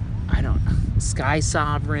 I don't know, Sky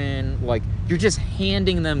Sovereign? Like, you're just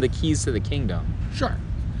handing them the keys to the kingdom. Sure.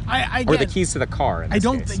 I or get, the keys to the car. I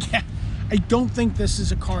don't think this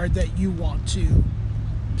is a card that you want to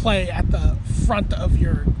play at the front of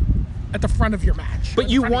your match. But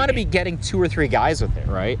you want to be getting 2 or 3 guys with it,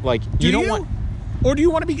 right? Like, you don't want. Or do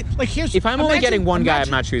you want to be like, here's? If I'm only getting one guy, I'm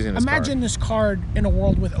not choosing this card. Imagine this card in a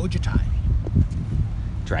world with Ojutai.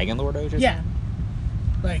 Dragon Lord Ojutai? Yeah.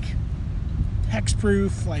 Like,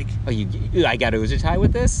 hexproof, like. Oh, I got Ojutai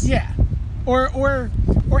with this? Yeah. Or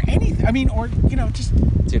anything. I mean, or, you know, just.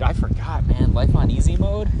 Dude, I forgot, man. Life on easy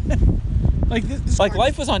mode? Like, this like,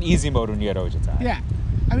 life was on easy mode when you had Ojutai. Yeah.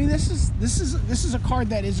 I mean, this is a card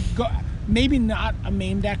that is maybe not a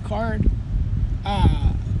main deck card,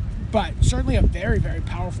 but certainly a very, very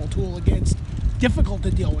powerful tool against difficult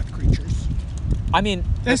to deal with creatures. I mean,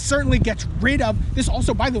 this certainly gets rid of. This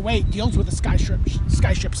also, by the way, deals with a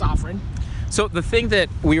Skyship Sovereign. So the thing that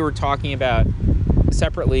we were talking about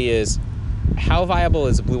separately is how viable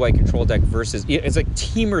is a blue-white control deck versus. It's like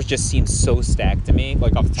Temurs just seems so stacked to me.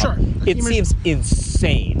 Like off the top, it seems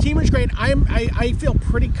insane. Temur's great. I feel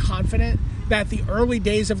pretty confident that the early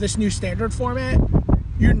days of this new standard format,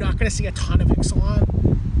 you're not going to see a ton of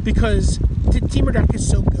Ixalan because the Temur deck is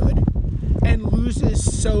so good and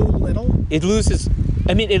loses so little. It loses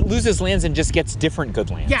lands and just gets different good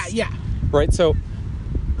lands. Yeah. Right. So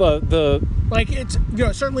the like it's, you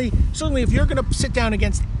know, certainly if you're going to sit down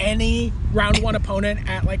against any round 1 opponent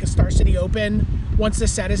at like a Star City Open once the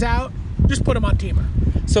set is out, just put them on Temur.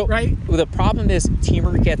 So right? The problem is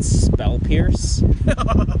Temur gets Spell Pierce.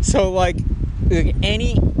 So like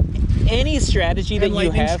any strategy that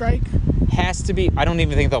you have Strike? Has to be. I don't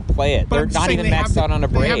even think they'll play it. They're not even maxed out on a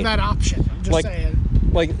Brave. They have that option. I'm just saying.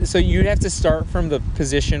 Like, so you'd have to start from the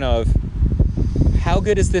position of how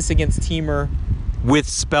good is this against Temur with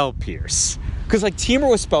Spell Pierce? Because like Temur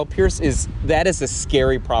with Spell Pierce is a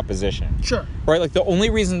scary proposition. Sure. Right. Like the only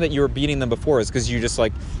reason that you were beating them before is because you just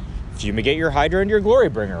like fumigate your Hydra and your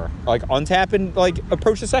Glorybringer, like untap and like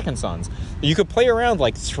approach the Second Sons. You could play around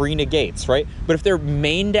like 3 negates, right? But if they're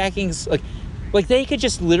main decking, like they could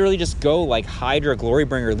just literally just go like Hydra,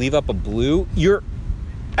 Glorybringer, leave up a blue.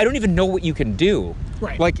 I don't even know what you can do.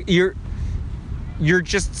 Right. Like you're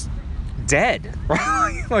just dead.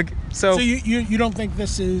 Right? Like so. So you don't think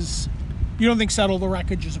this is? You don't think Settle the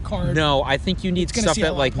Wreckage is a card? No, I think you need stuff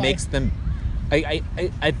that like makes them. I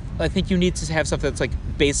think you need to have stuff that's like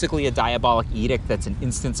basically a Diabolic Edict that's an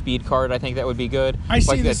instant speed card. I think that would be good. I see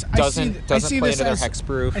like this. That doesn't play into their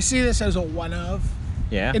hexproof. I see this as a one of.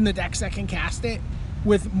 Yeah. In the decks that can cast it,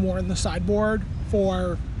 with more in the sideboard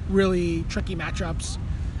for really tricky matchups.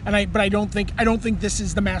 But I don't think this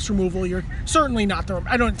is the mass removal. You're certainly not the.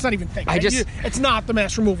 It's not even thinking. It's not the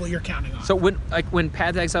mass removal you're counting on. So when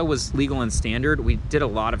Paths of Exile was legal and standard, we did a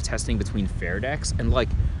lot of testing between fair decks and like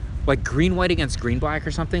green white against green black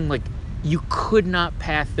or something. Like you could not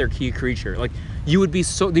path their key creature. Like you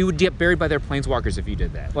would get buried by their planeswalkers if you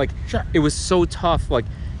did that. Like sure. It was so tough. Like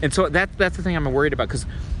and so that's the thing I'm worried about because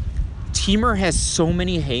Temur has so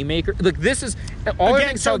many haymakers. Like this is all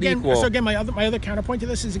things held equal. So again, my other counterpoint to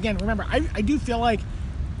this is again. Remember, I do feel like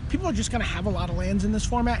people are just going to have a lot of lands in this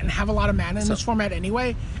format and have a lot of mana in this format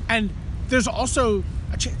anyway. And there's also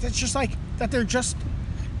it's just like that. They're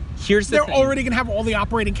already going to have all the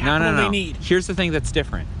operating capital they need. Here's the thing that's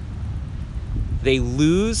different. They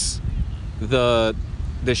lose the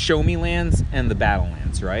show me lands and the battle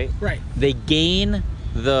lands, right? Right. They gain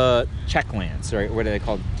the check lands, right? What are they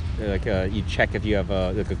called? Like you check if you have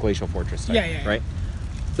like a glacial fortress type, yeah. Right?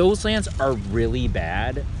 Those lands are really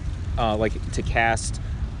bad, like to cast.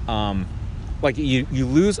 Like you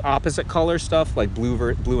lose opposite color stuff like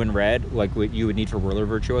blue and red, like what you would need for Whirler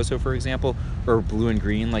Virtuoso, for example, or blue and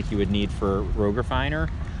green, like you would need for Rogue Refiner.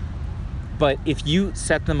 But if you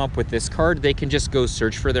set them up with this card, they can just go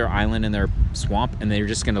search for their island in their swamp, and they're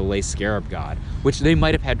just going to lay Scarab God, which they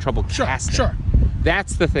might have had trouble casting. Sure.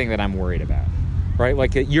 That's the thing that I'm worried about. Right,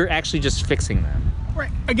 like you're actually just fixing them.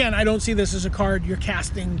 Right. Again, I don't see this as a card you're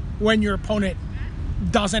casting when your opponent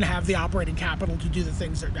doesn't have the operating capital to do the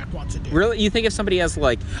things their deck wants to do. Really? You think if somebody has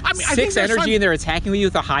like 6 energy and they're attacking you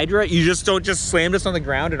with a Hydra, you just don't just slam this on the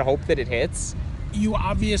ground and hope that it hits? You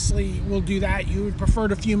obviously will do that. You would prefer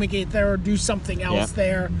to fumigate there or do something else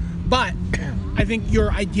there. But I think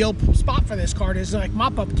your ideal spot for this card is like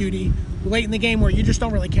mop-up duty late in the game where you just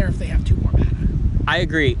don't really care if they have 2 more mana. I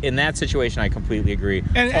agree. In that situation, I completely agree.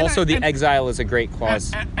 The exile is a great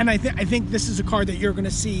clause. And I think this is a card that you're going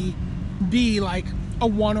to see be like a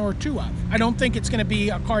 1 or 2 of. I don't think it's going to be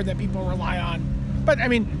a card that people rely on. But, I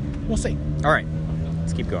mean, we'll see. All right.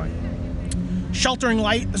 cards. Keep going. Sheltering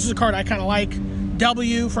Light. This is a card I kind of like.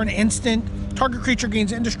 W for an instant. Target creature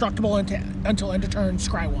gains indestructible until end of turn.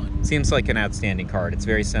 Scry 1. Seems like an outstanding card. It's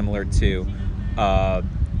very similar to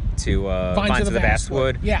Vines of the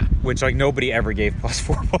Vastwood. Yeah. Which, like, nobody ever gave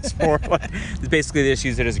 +4/+4. Like, basically, they just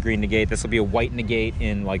use it as a green negate. This will be a white negate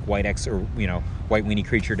in, like, white X or, white weenie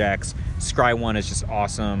creature decks. Scry 1 is just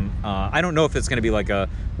awesome. I don't know if it's going to be like a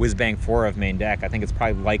whiz-bang 4 of main deck. I think it's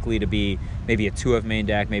probably likely to be maybe a 2 of main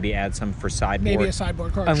deck, maybe add some for sideboard. Maybe a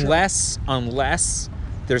sideboard card. Unless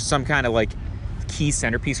there's some kind of, like, key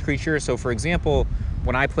centerpiece creature. So, for example,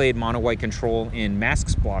 when I played mono white control in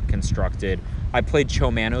Masks Block Constructed, I played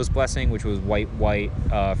Chomano's Blessing, which was white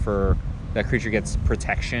for that creature gets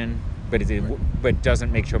protection, but it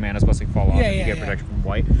doesn't make Chomano's Blessing fall off if you get protection from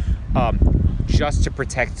white. Just to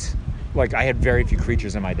protect, like, I had very few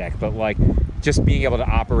creatures in my deck, but, like, just being able to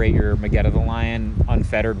operate your Magetta the Lion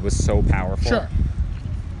unfettered was so powerful. Sure.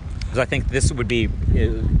 Because I think this would be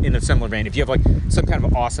in a similar vein. If you have, like, some kind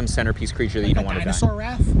of awesome centerpiece creature that you don't want to die. Dinosaur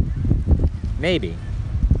Wrath? Maybe.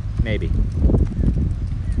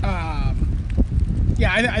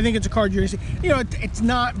 Yeah, I think it's a card you're going to see. It's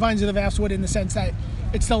not Vines of the Vastwood in the sense that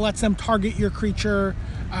it still lets them target your creature.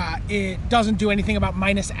 It doesn't do anything about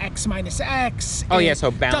 -X. Oh, yeah, so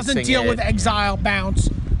bouncing doesn't deal with exile, bounce.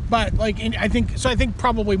 But, like, I think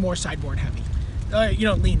probably more sideboard heavy.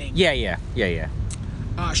 Leaning. Yeah.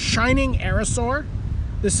 Shining Aerosaur.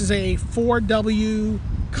 This is a 4W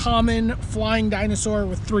common flying dinosaur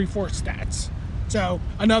with 3/4 stats. So,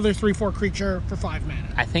 another 3/4 creature for 5 mana.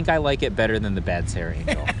 I think I like it better than the Bad Sarah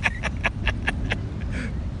Angel.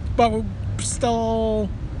 But still,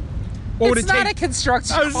 what would it take? It's not a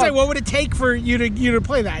construct. I was saying, what would it take for you to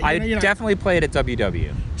play that? I definitely play it at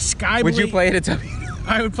WW. Skyblade. Would you play it at WW?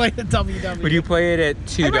 I would play it at WW. Would you play it at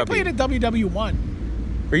 2W? I might play it at WW1.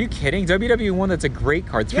 Are you kidding? WW1, that's a great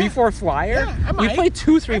card. 3/4 flyer? Yeah, I might. We play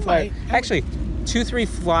 2/3 flyer. might. Actually, 2/3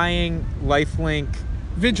 flying, lifelink.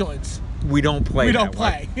 Vigilance. We don't play. We don't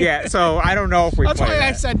play. Yeah, so I don't know if we That's play why that.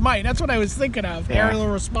 I said might. That's what I was thinking of. Yeah. Aerial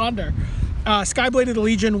Responder. Skyblade of the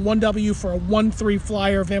Legion, 1W for a 1/3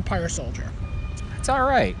 flyer Vampire Soldier. It's all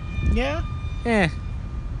right. Yeah?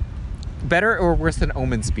 Better or worse than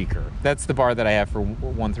Omen Speaker? That's the bar that I have for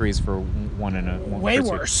 1/3s for 1 and a 1. Way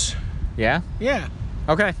worse. Yeah? Yeah.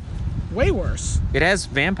 Okay. Way worse. It has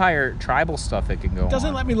vampire tribal stuff that can go Doesn't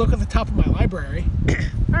on. let me look at the top of my library.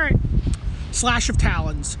 All right. Slash of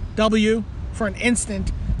Talons. W for an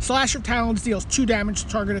instant. Slash of Talons deals 2 damage to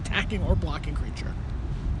target attacking or blocking creature.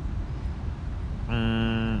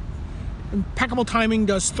 Impeccable Timing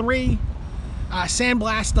does 3.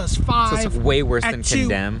 Sandblast does 5. So it's way worse At than 2,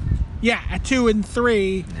 Condemn. Yeah, at 2 and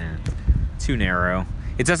 3. Nah. Too narrow.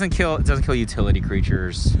 It doesn't kill utility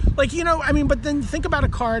creatures. Like, but then think about a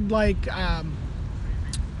card like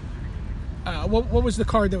what was the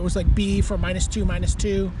card that was like B for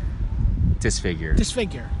 -2/-2? Disfigure.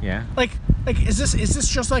 Disfigure. Yeah. Like is this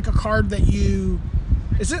just like a card that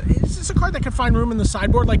is this a card that can find room in the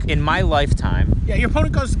sideboard? Like, in my lifetime. Yeah, your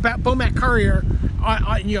opponent goes Bomat Courier,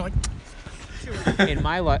 and you're like. In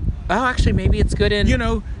my life. Oh, actually, maybe it's good in.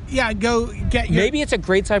 Go get your. Maybe it's a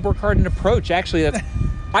great sideboard card in Approach. Actually,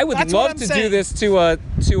 I would That's love to do this to a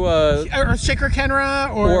or Shaker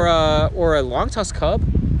Kenra or a Long Tusk Cub.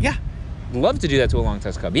 Yeah. Love to do that to a Long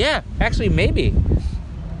Tusk Cub. Yeah, actually, maybe.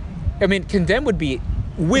 I mean, Condemn would be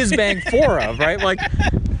whiz-bang 4 of, right? Like,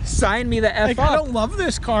 sign me the F up. I don't love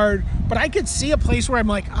this card, but I could see a place where I'm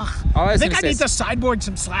like, I think I need to sideboard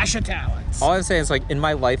some Slash of Talons. All I'm saying is, like, in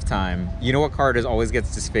my lifetime, you know what card always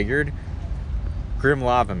gets disfigured? Grim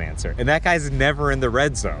Lavamancer. And that guy's never in the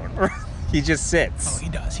red zone. He just sits. Oh, he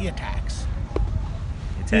does. He attacks.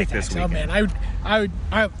 Attack this weekend. Oh man,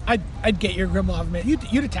 I'd get your Grim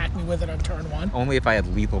Lavamancer. You'd attack me with it on turn 1. Only if I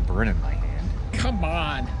had Lethal Burn in my hand. Come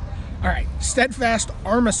on. All right, Steadfast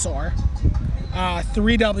Armasaur,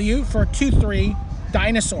 3W for 2/3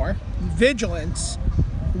 dinosaur, Vigilance,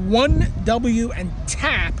 1W and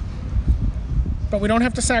tap. But we don't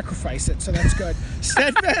have to sacrifice it, so that's good.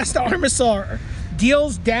 Steadfast Armasaur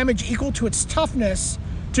deals damage equal to its toughness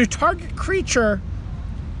to target creature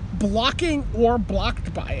blocking or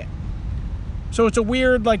blocked by it. So it's a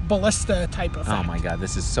weird, like, ballista type effect. Oh my god,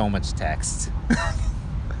 this is so much text.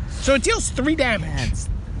 So it deals 3 damage. Yeah,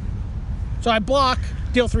 so I block,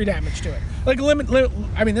 deal 3 damage to it. Like,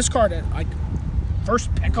 this card, like,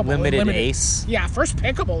 first pickable. Limited ace? Yeah, first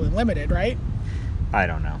pickable and limited, right? I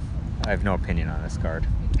don't know. I have no opinion on this card.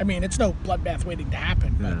 I mean, it's no bloodbath waiting to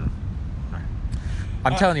happen. But.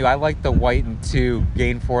 I'm telling you, I like the white and 2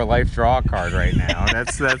 gain 4 life draw card right now.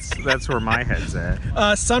 That's where my head's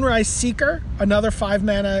at. Sunrise Seeker, another 5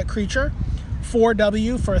 mana creature.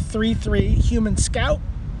 4W for a 3/3 human scout.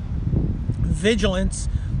 Vigilance.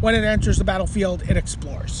 When it enters the battlefield, it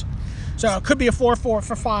explores. So it could be a 4/4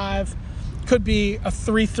 for 5. Could be a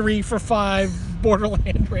 3/3 for 5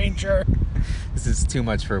 Borderland Ranger. This is too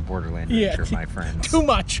much for a Borderland Ranger, my friends. Too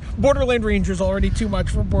much. Borderland Ranger is already too much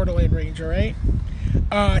for Borderland Ranger, right?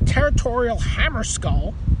 Territorial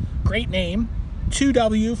Hammerskull. Great name.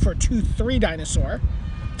 2W for 2/3 dinosaur.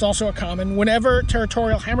 It's also a common. Whenever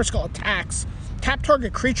Territorial Hammerskull attacks, tap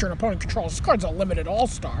target creature an opponent controls. This card's a limited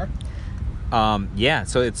all-star. Yeah,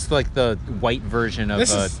 so it's like the white version of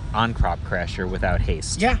On-Crop Crasher without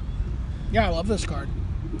haste. Yeah. Yeah, I love this card.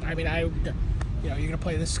 I mean, you're going to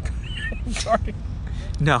play this card?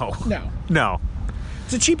 No. No.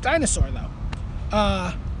 It's a cheap dinosaur, though.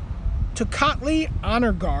 Tocatli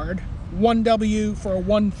Honor Guard. 1W for a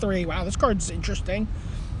 1/3. Wow, this card's interesting.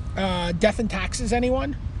 Death and Taxes,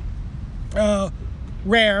 anyone?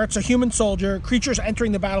 Rare. It's a human soldier. Creatures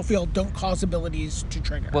entering the battlefield don't cause abilities to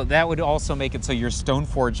trigger. Well, that would also make it so your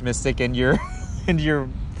Stoneforge Mystic and your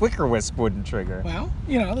Flicker Wisp wouldn't trigger. Well,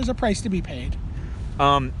 there's a price to be paid.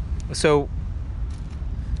 So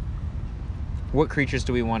what creatures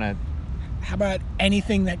do we want to... How about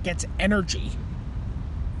anything that gets energy?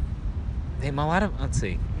 Let's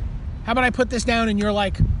see. How about I put this down and you're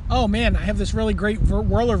like, oh man, I have this really great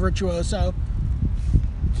Whirler Virtuoso.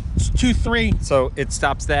 It's 2/3. So it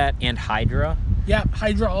stops that and Hydra. Yeah,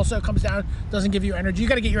 Hydra also comes down, doesn't give you energy. You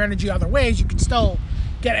got to get your energy other ways. You can still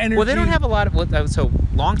get energy. Well, they don't have a lot of... So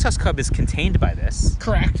Long Tusk Cub is contained by this.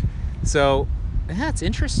 Correct. So, that's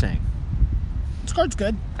interesting. This card's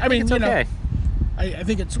good. I mean, it's okay. I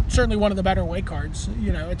think it's certainly one of the better white cards.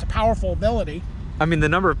 It's a powerful ability. I mean, the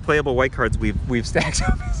number of playable white cards we've stacked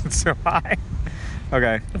up isn't so high.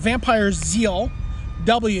 Okay. Vampire's Zeal,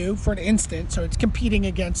 W for an instant, so it's competing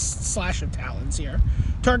against Slash of Talons here.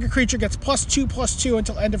 Target creature gets +2/+2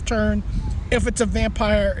 until end of turn. If it's a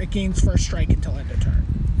vampire, it gains first strike until end of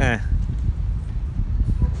turn.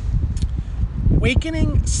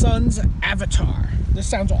 Awakening Sun's Avatar. This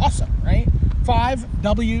sounds awesome, right?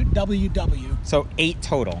 5WWW. So 8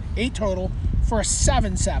 total. 8 total for a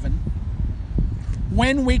 7/7.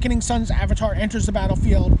 When Awakening Sun's Avatar enters the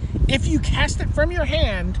battlefield, if you cast it from your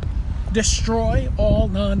hand, destroy all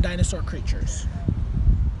non-dinosaur creatures.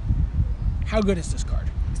 How good is this card?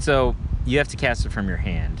 So you have to cast it from your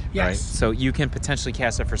hand, yes. Right? So you can potentially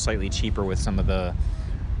cast it for slightly cheaper with some of the...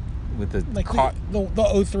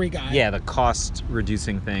 the 03 guy. Yeah, the cost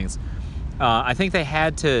reducing things. I think they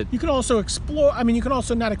had to... You can also explore... I mean, you can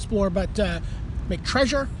also not explore, but make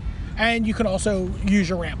treasure. And you can also use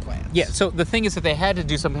your ramp plans. Yeah, so the thing is that they had to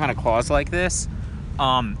do some kind of clause like this.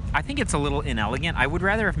 I think it's a little inelegant. I would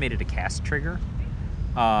rather have made it a cast trigger.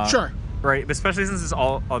 Sure. Right, especially since it's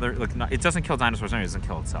all other... it doesn't kill dinosaurs, and it doesn't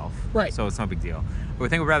kill itself. Right. So it's no big deal. But I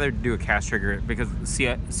think we'd rather do a cast trigger because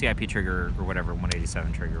CIP trigger or whatever,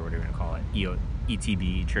 187 trigger, or whatever you want to call it,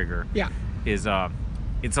 ETB trigger. Yeah. Is...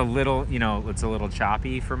 it's a little, it's a little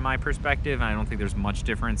choppy from my perspective, and I don't think there's much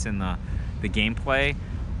difference in the gameplay.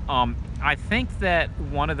 I think that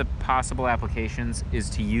one of the possible applications is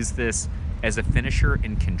to use this as a finisher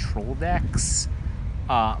in control decks,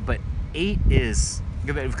 but 8 is...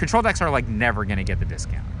 Control decks are never going to get the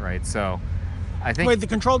discount, right? So I think... Wait, the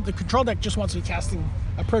control deck just wants to be casting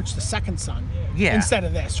Approach the Second Sun instead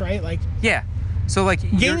of this, right? Yeah. So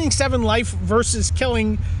gaining 7 life versus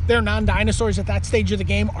killing their non-dinosaurs at that stage of the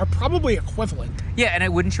game are probably equivalent. Yeah,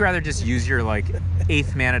 and wouldn't you rather just use your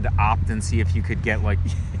 8th mana to opt and see if you could get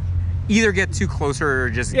either get too closer or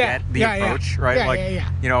just get the approach, right?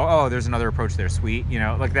 Yeah. There's another approach there, sweet.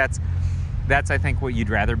 That's I think what you'd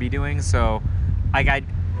rather be doing. So I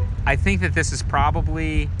think that this is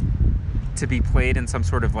probably to be played in some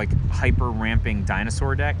sort of hyper ramping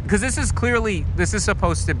dinosaur deck, because this is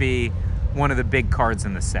supposed to be one of the big cards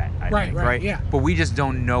in the set, I think, right? Yeah. But we just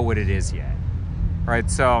don't know what it is yet, right?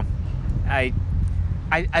 So I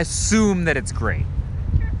assume that it's great,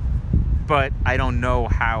 but I don't know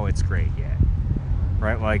how it's great yet,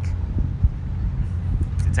 right?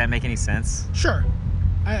 Does that make any sense? Sure.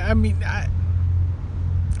 I mean, I'm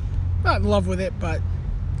not in love with it, but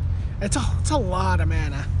it's a lot of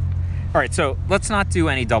mana. All right, so let's not do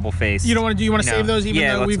any double face. You don't want to do? You want to save those, even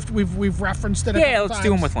though we've referenced it. Let's do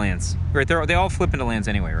them with lands. Right, they all flip into lands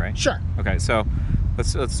anyway, right? Sure. Okay, so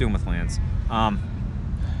let's do them with lands.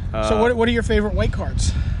 So what are your favorite white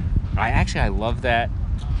cards? I love that.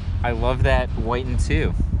 I love that white and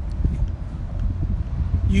 2.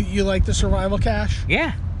 You like the survival cache?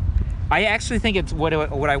 Yeah. I actually think it's what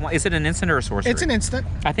I want. Is it an instant or a sorcery? It's an instant.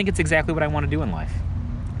 I think it's exactly what I want to do in life.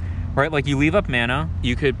 Right, you leave up mana,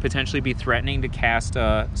 you could potentially be threatening to cast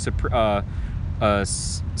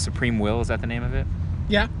Supreme Will. Is that the name of it?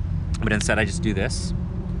 Yeah. But instead, I just do this.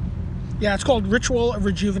 Yeah, it's called Ritual of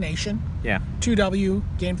Rejuvenation. Yeah. 2W,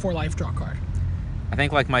 gain 4 life, draw card. I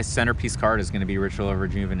think like my centerpiece card is going to be Ritual of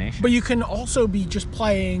Rejuvenation. But you can also be just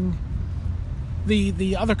playing the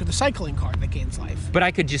cycling card that gains life. But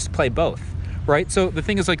I could just play both, right? So the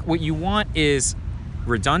thing is, like, what you want is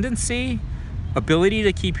redundancy, ability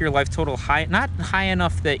to keep your life total high, not high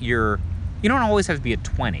enough that you don't always have to be at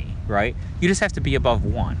 20, right? You just have to be above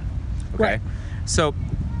 1. Okay. Right. So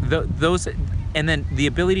those, and then the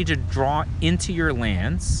ability to draw into your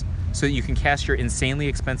lands so that you can cast your insanely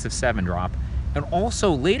expensive 7-drop, and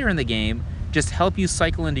also later in the game just help you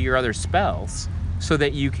cycle into your other spells so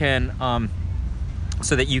that you can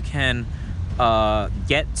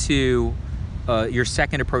get to your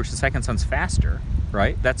second approach to Second Sons faster,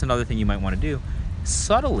 right? That's another thing you might want to do.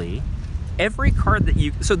 Subtly, every card that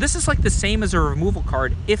you... So this is like the same as a removal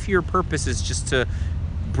card if your purpose is just to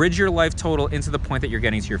bridge your life total into the point that you're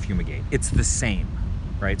getting to your Fumigate. It's the same,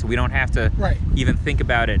 right? So we don't have to even think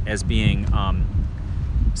about it as being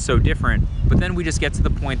so different. But then we just get to the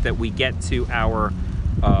point that we get to our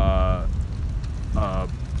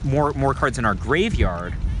more cards in our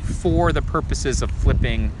graveyard for the purposes of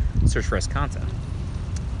flipping Search for Escanta.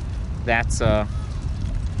 That's I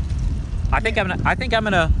think I'm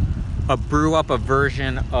gonna brew up a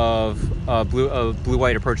version of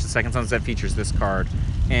blue-white approach to Second Sons that features this card,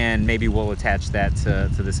 and maybe we'll attach that to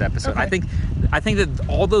this episode. Okay. I think that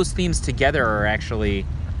all those themes together are actually,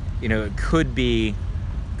 could be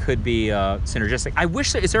synergistic. I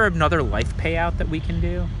wish is there another life payout that we can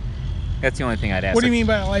do? That's the only thing I'd ask. What do you mean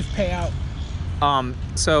by a life payout?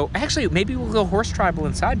 So actually, maybe we'll go Horse Tribal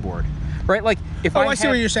in sideboard, right? Like if I see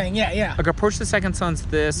what you're saying. Yeah. Like approach the Second Sons.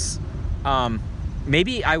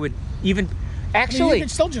 Maybe I would even actually. You can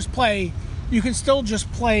still just play. You can still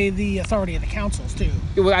just play the Authority of the Councils too.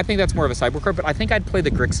 Well, I think that's more of a sideboard card, but I think I'd play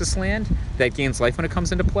the Grixis land that gains life when it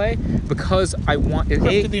comes into play because I want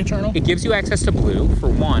Crypt of the Eternal. It gives you access to blue for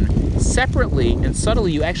one. Separately and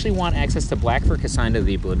subtly, you actually want access to black for Cassandra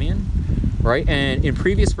the Oblivion. Right, and in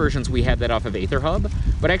previous versions we had that off of Aether Hub,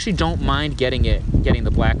 but I actually don't mind getting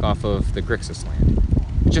the black off of the Grixis land.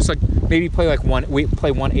 Just like maybe play one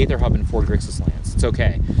Aether Hub and 4 Grixis lands. It's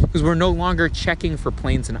okay because we're no longer checking for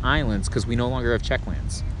plains and islands because we no longer have check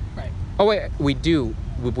lands. Right. Oh wait, we do.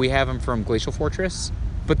 We have them from Glacial Fortress,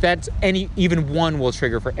 but that's even one will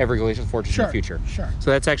trigger for every Glacial Fortress in the future. Sure. So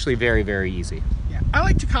that's actually very, very easy. Yeah, I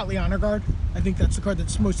like Tocatli Honor Guard. I think that's the card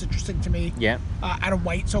that's most interesting to me. Yeah. Out of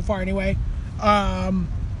white so far, anyway.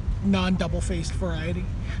 Non-double-faced variety.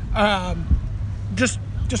 Just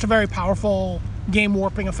a very powerful game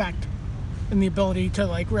warping effect, and the ability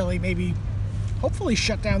to really maybe, hopefully,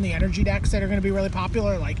 shut down the energy decks that are going to be really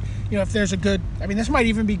popular. Like, if there's a good, this might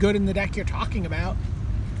even be good in the deck you're talking about.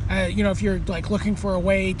 If you're looking for a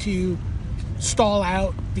way to stall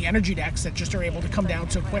out the energy decks that just are able to come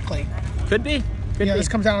down so quickly. Could be. This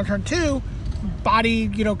comes down on turn 2. Body,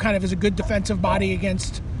 kind of is a good defensive body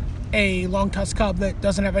against a Long Tusk Cub that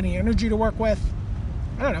doesn't have any energy to work with.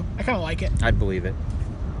 I don't know. I kind of like it. I'd believe it.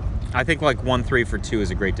 I think 1/3 for 2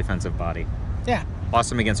 is a great defensive body. Yeah.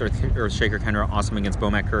 Awesome against Earthshaker Kenra. Awesome against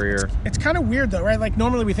Bomat Courier. It's kind of weird though, right?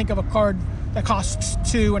 Normally we think of a card that costs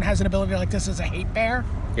 2 and has an ability like this as a hate bear.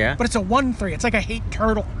 Yeah. But it's a 1/3. It's like a hate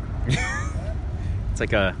turtle. It's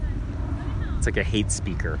like a hate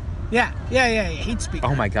speaker. Yeah. Hate speaker.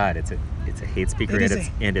 Oh my god, it's a hate speaker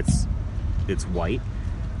and it's white.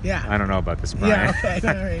 Yeah. I don't know about this, Brian. Yeah, okay.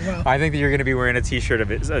 All right, well. I think that you're going to be wearing a t-shirt of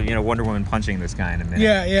Wonder Woman punching this guy in a minute.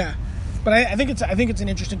 Yeah. But I think it's an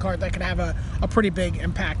interesting card that can have a pretty big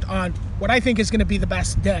impact on what I think is going to be the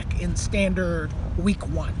best deck in standard week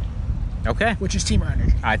 1. Okay. Which is Temur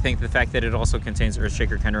Energy. I think the fact that it also contains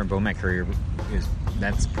Earthshaker Kenra and Bomat Courier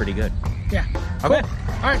that's pretty good. Yeah. Okay.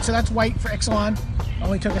 Cool. All right, so that's white for Ixalan.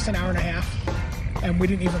 Only took us an hour and a half, and we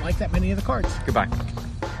didn't even like that many of the cards. Goodbye.